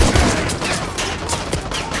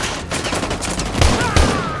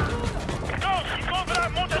 Crouch! He's going for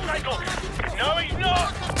that motorcycle! No, he's not!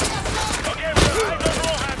 Okay, we're eyes on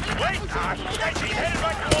raw hands! Wait! Ah, shit! He's headed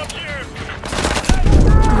back towards you!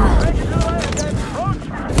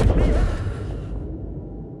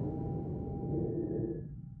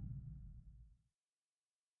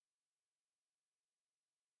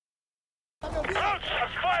 Crouch!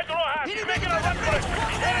 Has fired the raw hat! He's making a run for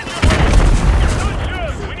it! He's heading your way! Don't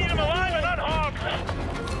shoot! We need him alive and unharmed!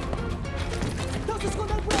 Estão se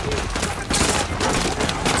escondendo por ali!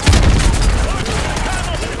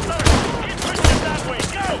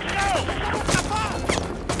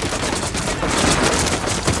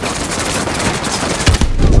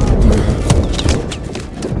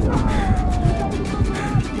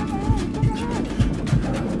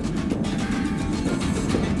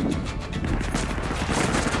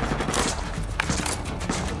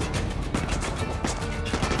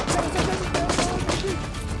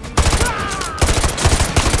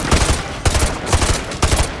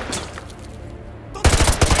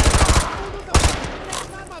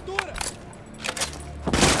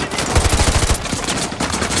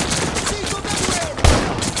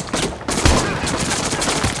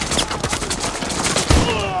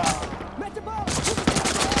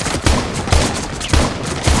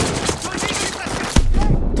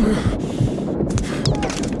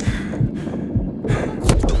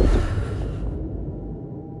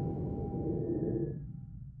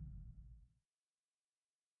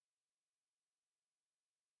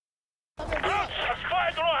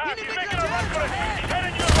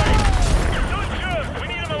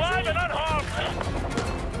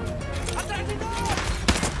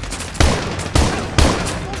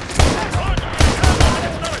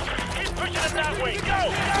 Keep pushing it that way! Go!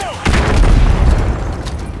 Go!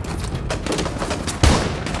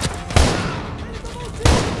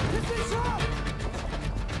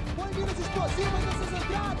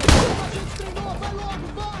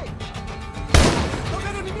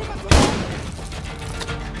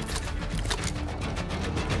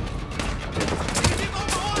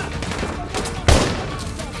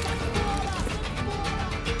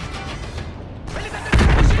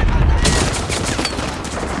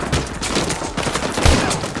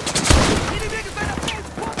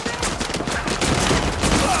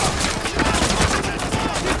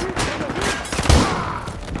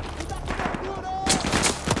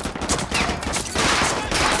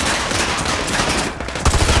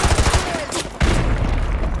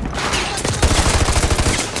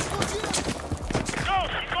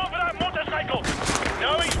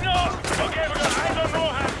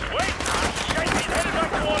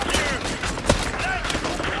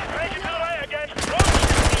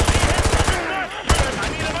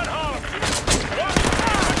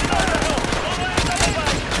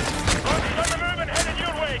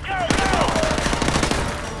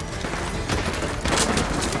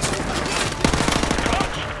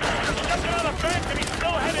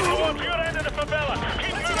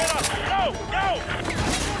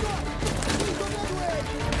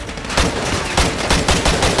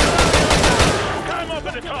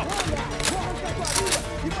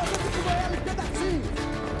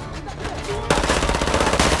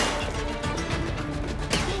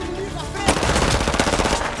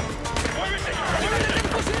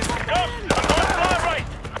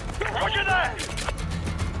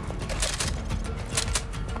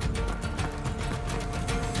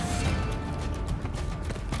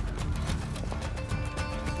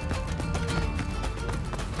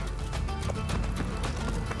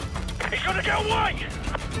 He's gonna get away!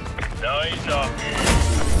 No, he's not.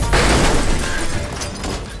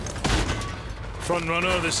 Front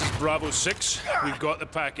runner, this is Bravo 6. We've got the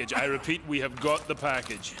package. I repeat, we have got the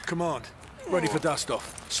package. Command, ready for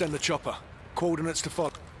dust-off. Send the chopper. Coordinates to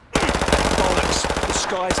follow. Bollocks! The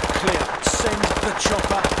Sky's clear. Send the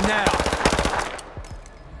chopper now.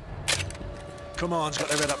 Command's got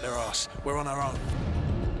their head up their ass. We're on our own.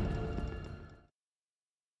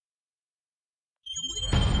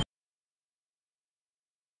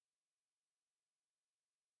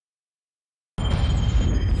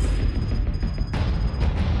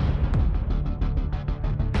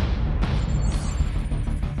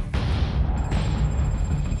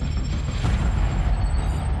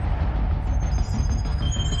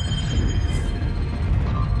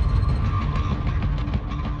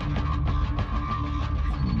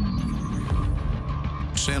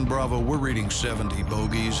 San Bravo, we're reading 70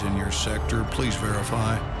 bogeys in your sector. Please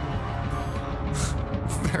verify.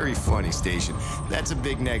 Very funny, Station. That's a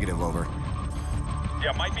big negative, over.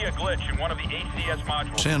 Yeah, might be a glitch in one of the ACS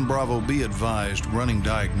modules. San Bravo, be advised, running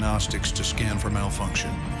diagnostics to scan for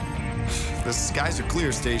malfunction. The skies are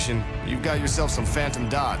clear, Station. You've got yourself some phantom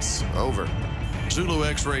dots. Over. Zulu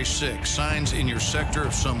X-Ray 6, signs in your sector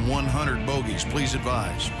of some 100 bogeys. Please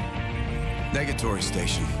advise. Negatory,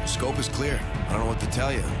 Station. Scope is clear. I don't know what to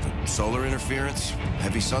tell you. Solar interference,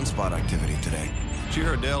 heavy sunspot activity today.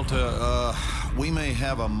 Sierra Delta, we may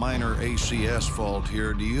have a minor ACS fault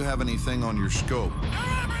here. Do you have anything on your scope? They're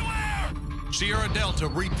everywhere! Sierra Delta,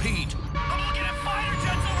 repeat. I'm looking at fighter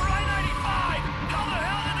jets over I-95! How the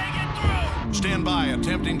hell did they get through? Stand by,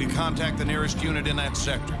 attempting to contact the nearest unit in that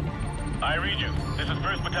sector. I read you. This is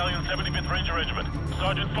 1st Battalion, 75th Ranger Regiment.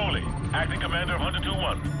 Sergeant Foley, acting commander of Hunter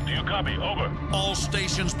 2-1. Do you copy? Over. All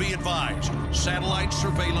stations be advised. Satellite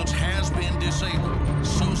surveillance has been disabled.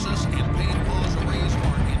 SOSUS and paid pause arrays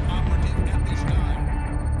are inoperative at this time.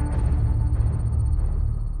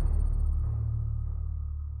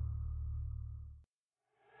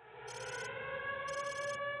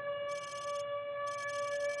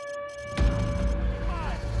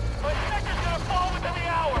 My sector's gonna fall within the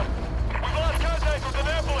hour! We've lost contact with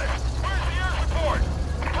Annapolis! Where's the air support?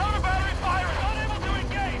 Counter battery fire is unable to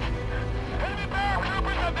engage! Enemy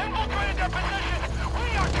paratroopers have infiltrated their positions! We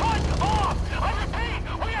are cut off! I repeat,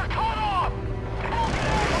 we are cut off!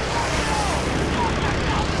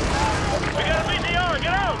 We got a BTR!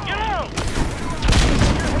 Get out! Get out!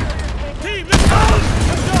 Team, let's go!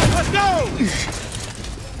 Let's go! Let's go!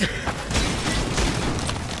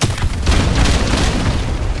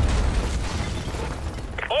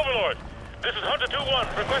 Overlord, this is Hunter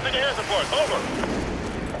 2-1, requesting air support. Over.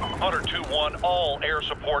 Hunter 2-1, all air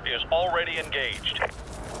support is already engaged.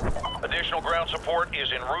 Additional ground support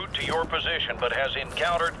is en route to your position, but has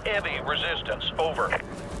encountered heavy resistance. Over.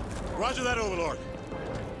 Roger that, Overlord.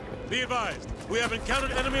 Be advised, we have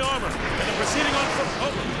encountered enemy armor and are proceeding on foot.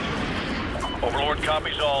 Over. Overlord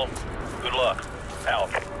copies all. Good luck.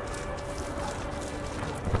 Out.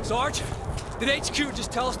 Sarge, did HQ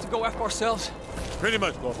just tell us to go F ourselves? Pretty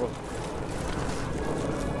much, Corporal.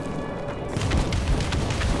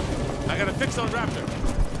 I got a fix on Raptor.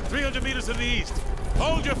 300 meters to the east.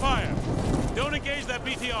 Hold your fire. Don't engage that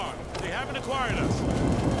BTR. They haven't acquired us.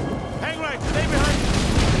 Hang right. Stay behind me.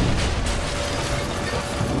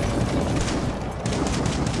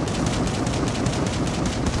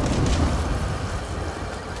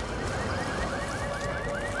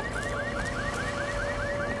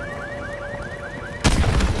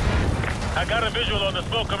 I got a visual on the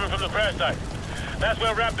smoke coming from the crash site. That's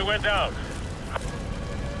where Raptor went down.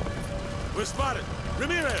 We're spotted.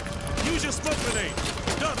 Ramirez, use your smoke grenade.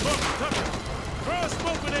 Duck, look, cover. Throw a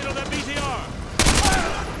smoke grenade on that BTR.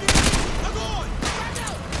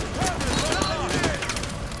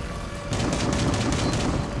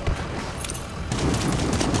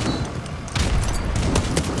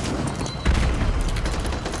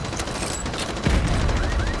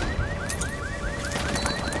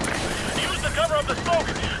 Use the cover of the smoke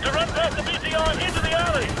to run past the BTR into the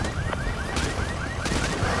alley.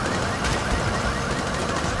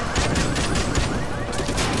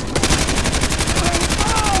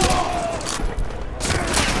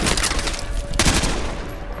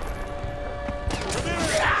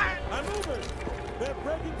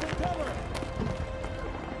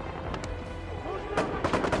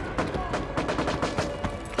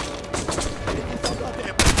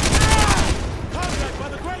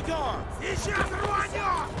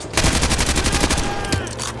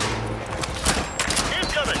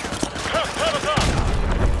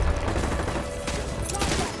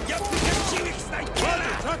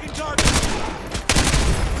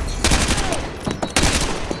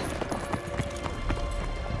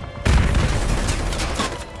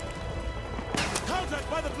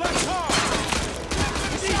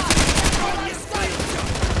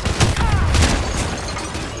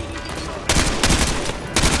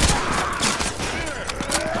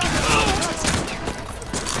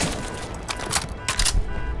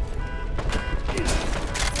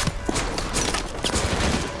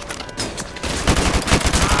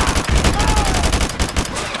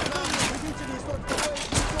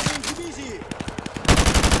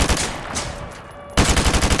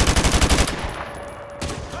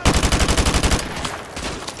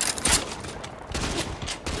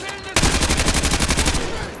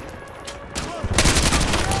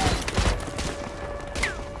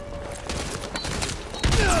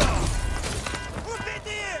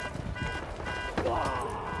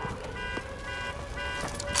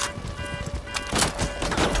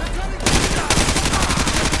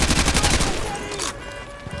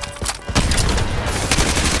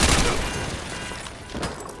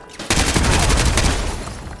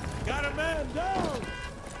 Man down!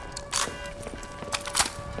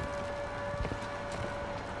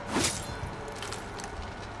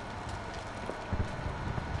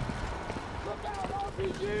 Look out,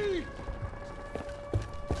 RPG!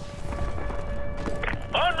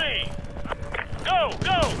 On me! Go,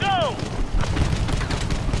 go, go!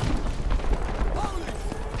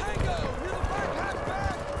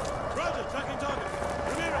 Roger, tracking target.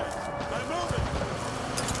 Ramirez, I'm moving.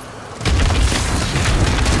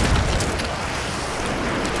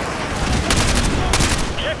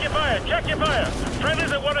 Check your fire, check your fire!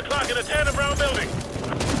 Friendly's at 1 o'clock in the Tandem Brown building.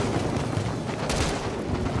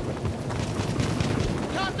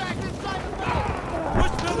 Contact inside the bay!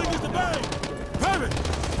 Which building is the bay? Private!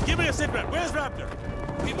 Give me a sit rep. Where's Raptor?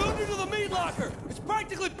 He moved into the meat locker. It's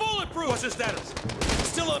practically bulletproof. What's his status?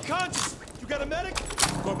 Still unconscious. You got a medic?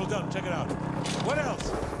 Corporal Dunn, check it out. What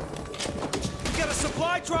else? We got a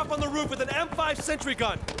supply drop on the roof with an M5 sentry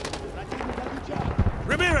gun.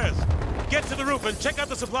 Ramirez! Get to the roof and check out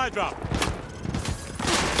the supply drop.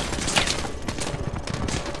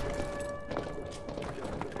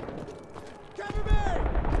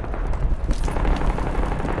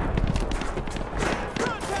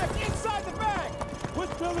 Contact inside the bag!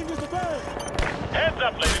 Which building is the bag? Heads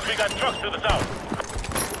up, ladies, we got trucks to the south.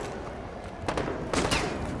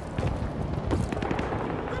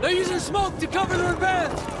 They're using smoke to cover their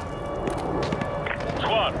advance.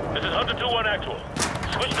 Squad, this is Hunter 2-1 actual.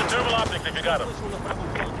 Switch to thermal optics if you got them.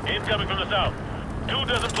 Incoming from the south. 2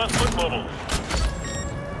 dozen plus foot mobiles.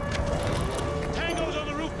 Tango's on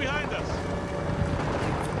the roof behind us.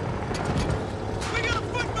 We got a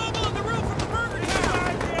foot mobile on the roof from the Burger King.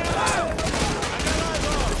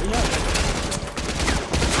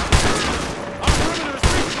 Our perimeter is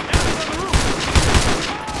breached. Enemies on the roof.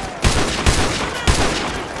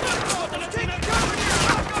 Take cover here.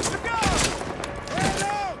 Let's go. Head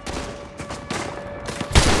out!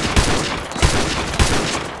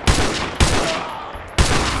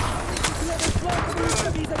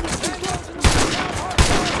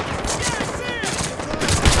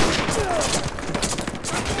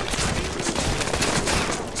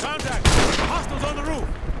 Contact! Hostiles on the roof!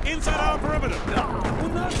 Inside our perimeter!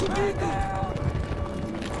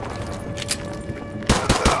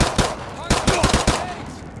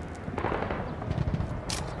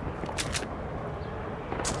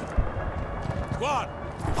 Squad!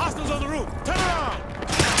 Hostiles on the roof! Turn around!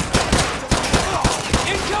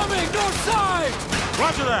 Incoming! North side!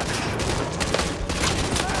 Roger that!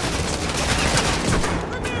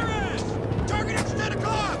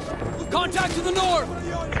 Contact to the north!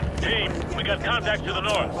 Team, we got contact to the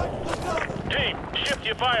north. Team, shift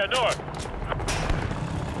your fire north.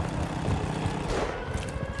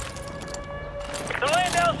 They're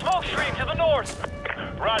laying down smoke screen to the north.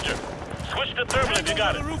 Roger. Switch to thermal if you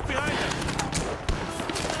got it. Roof behind us.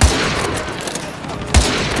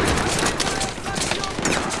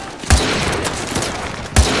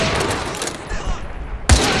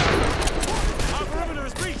 Our perimeter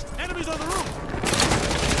is breached. Enemies on the roof.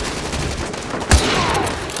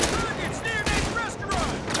 It's near Nate's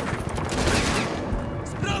restaurant!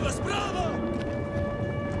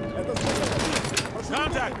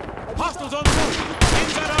 Contact! Hostiles on the roof!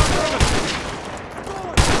 Inside our perimeter!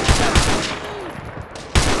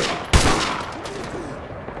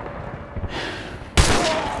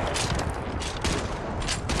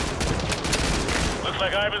 Looks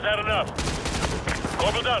like Ivan's had enough.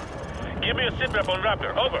 Corporal Dunn, give me a sit rep on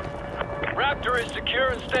Raptor. Over. Raptor is secure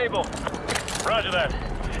and stable. Roger that.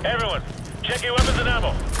 Everyone, check your weapons and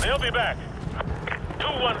ammo. They'll be back.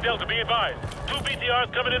 2-1 Delta, be advised. 2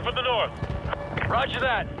 BTRs coming in from the north. Roger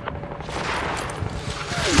that.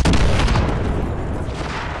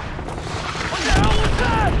 What the hell was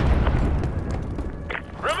that?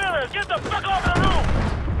 Ramirez, get the fuck off the roof!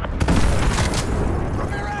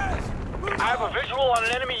 I have a visual on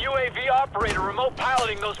an enemy UAV operator remote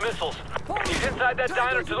piloting those missiles. He's inside that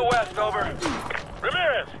diner to the west, over.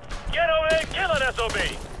 Ramirez, get over there and kill that SOB!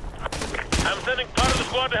 I'm sending part of the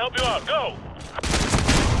squad to help you out. Go!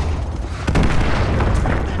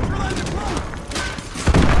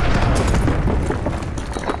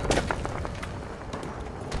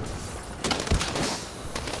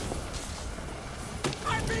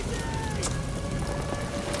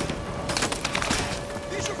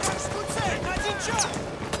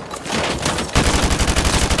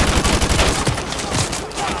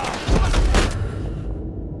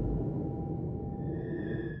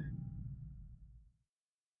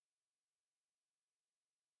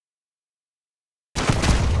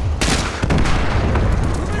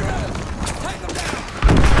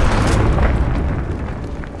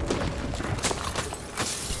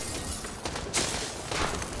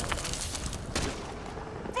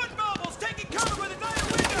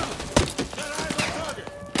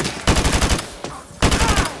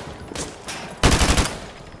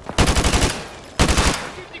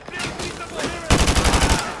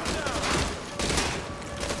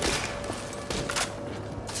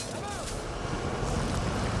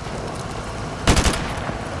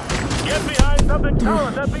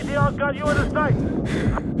 Talon, that BTR's got you in his sight.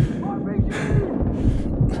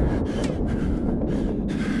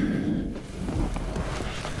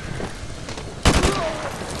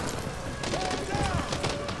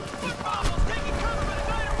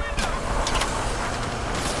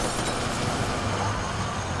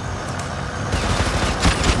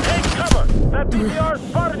 Take cover! That BTR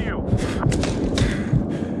spotted you!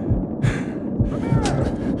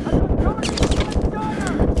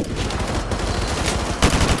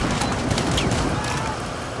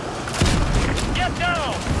 Get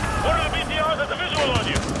down! One of the BTRs has a visual on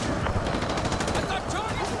you! I got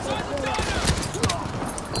targets inside the diner!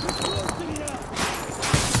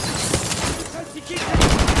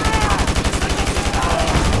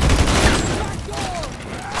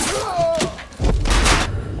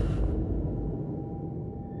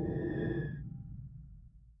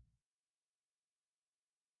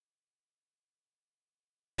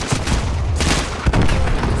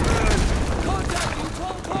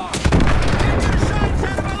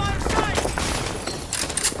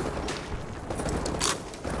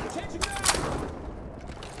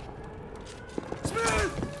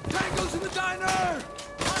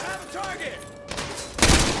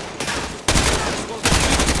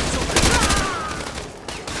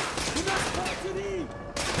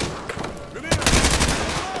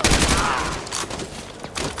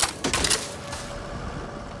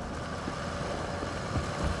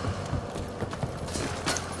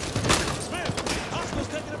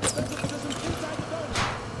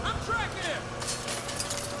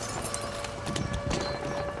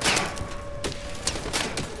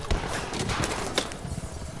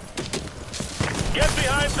 Get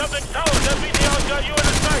behind something solid! That BTR's got you in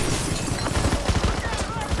his sight!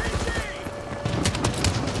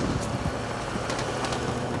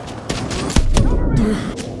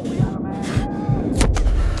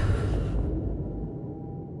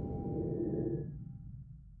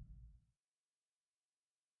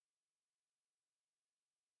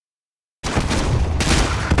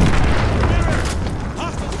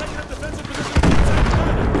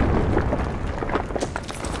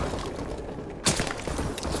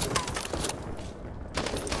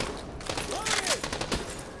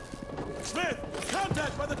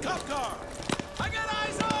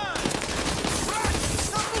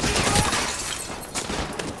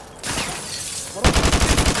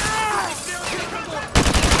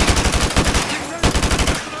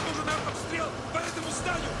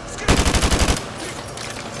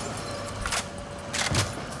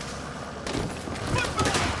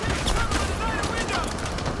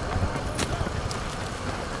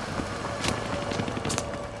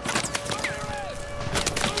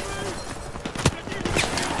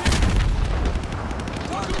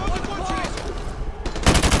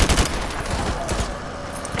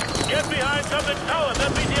 Get behind something solid!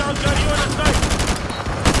 That BTR's got you in his sight!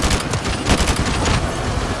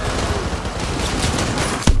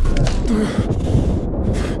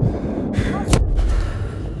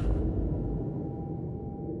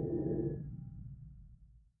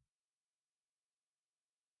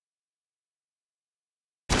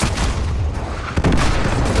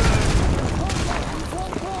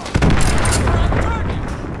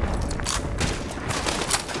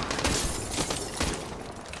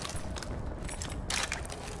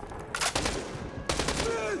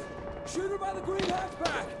 Shoot her by the green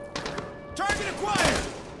hatchback! Target acquired!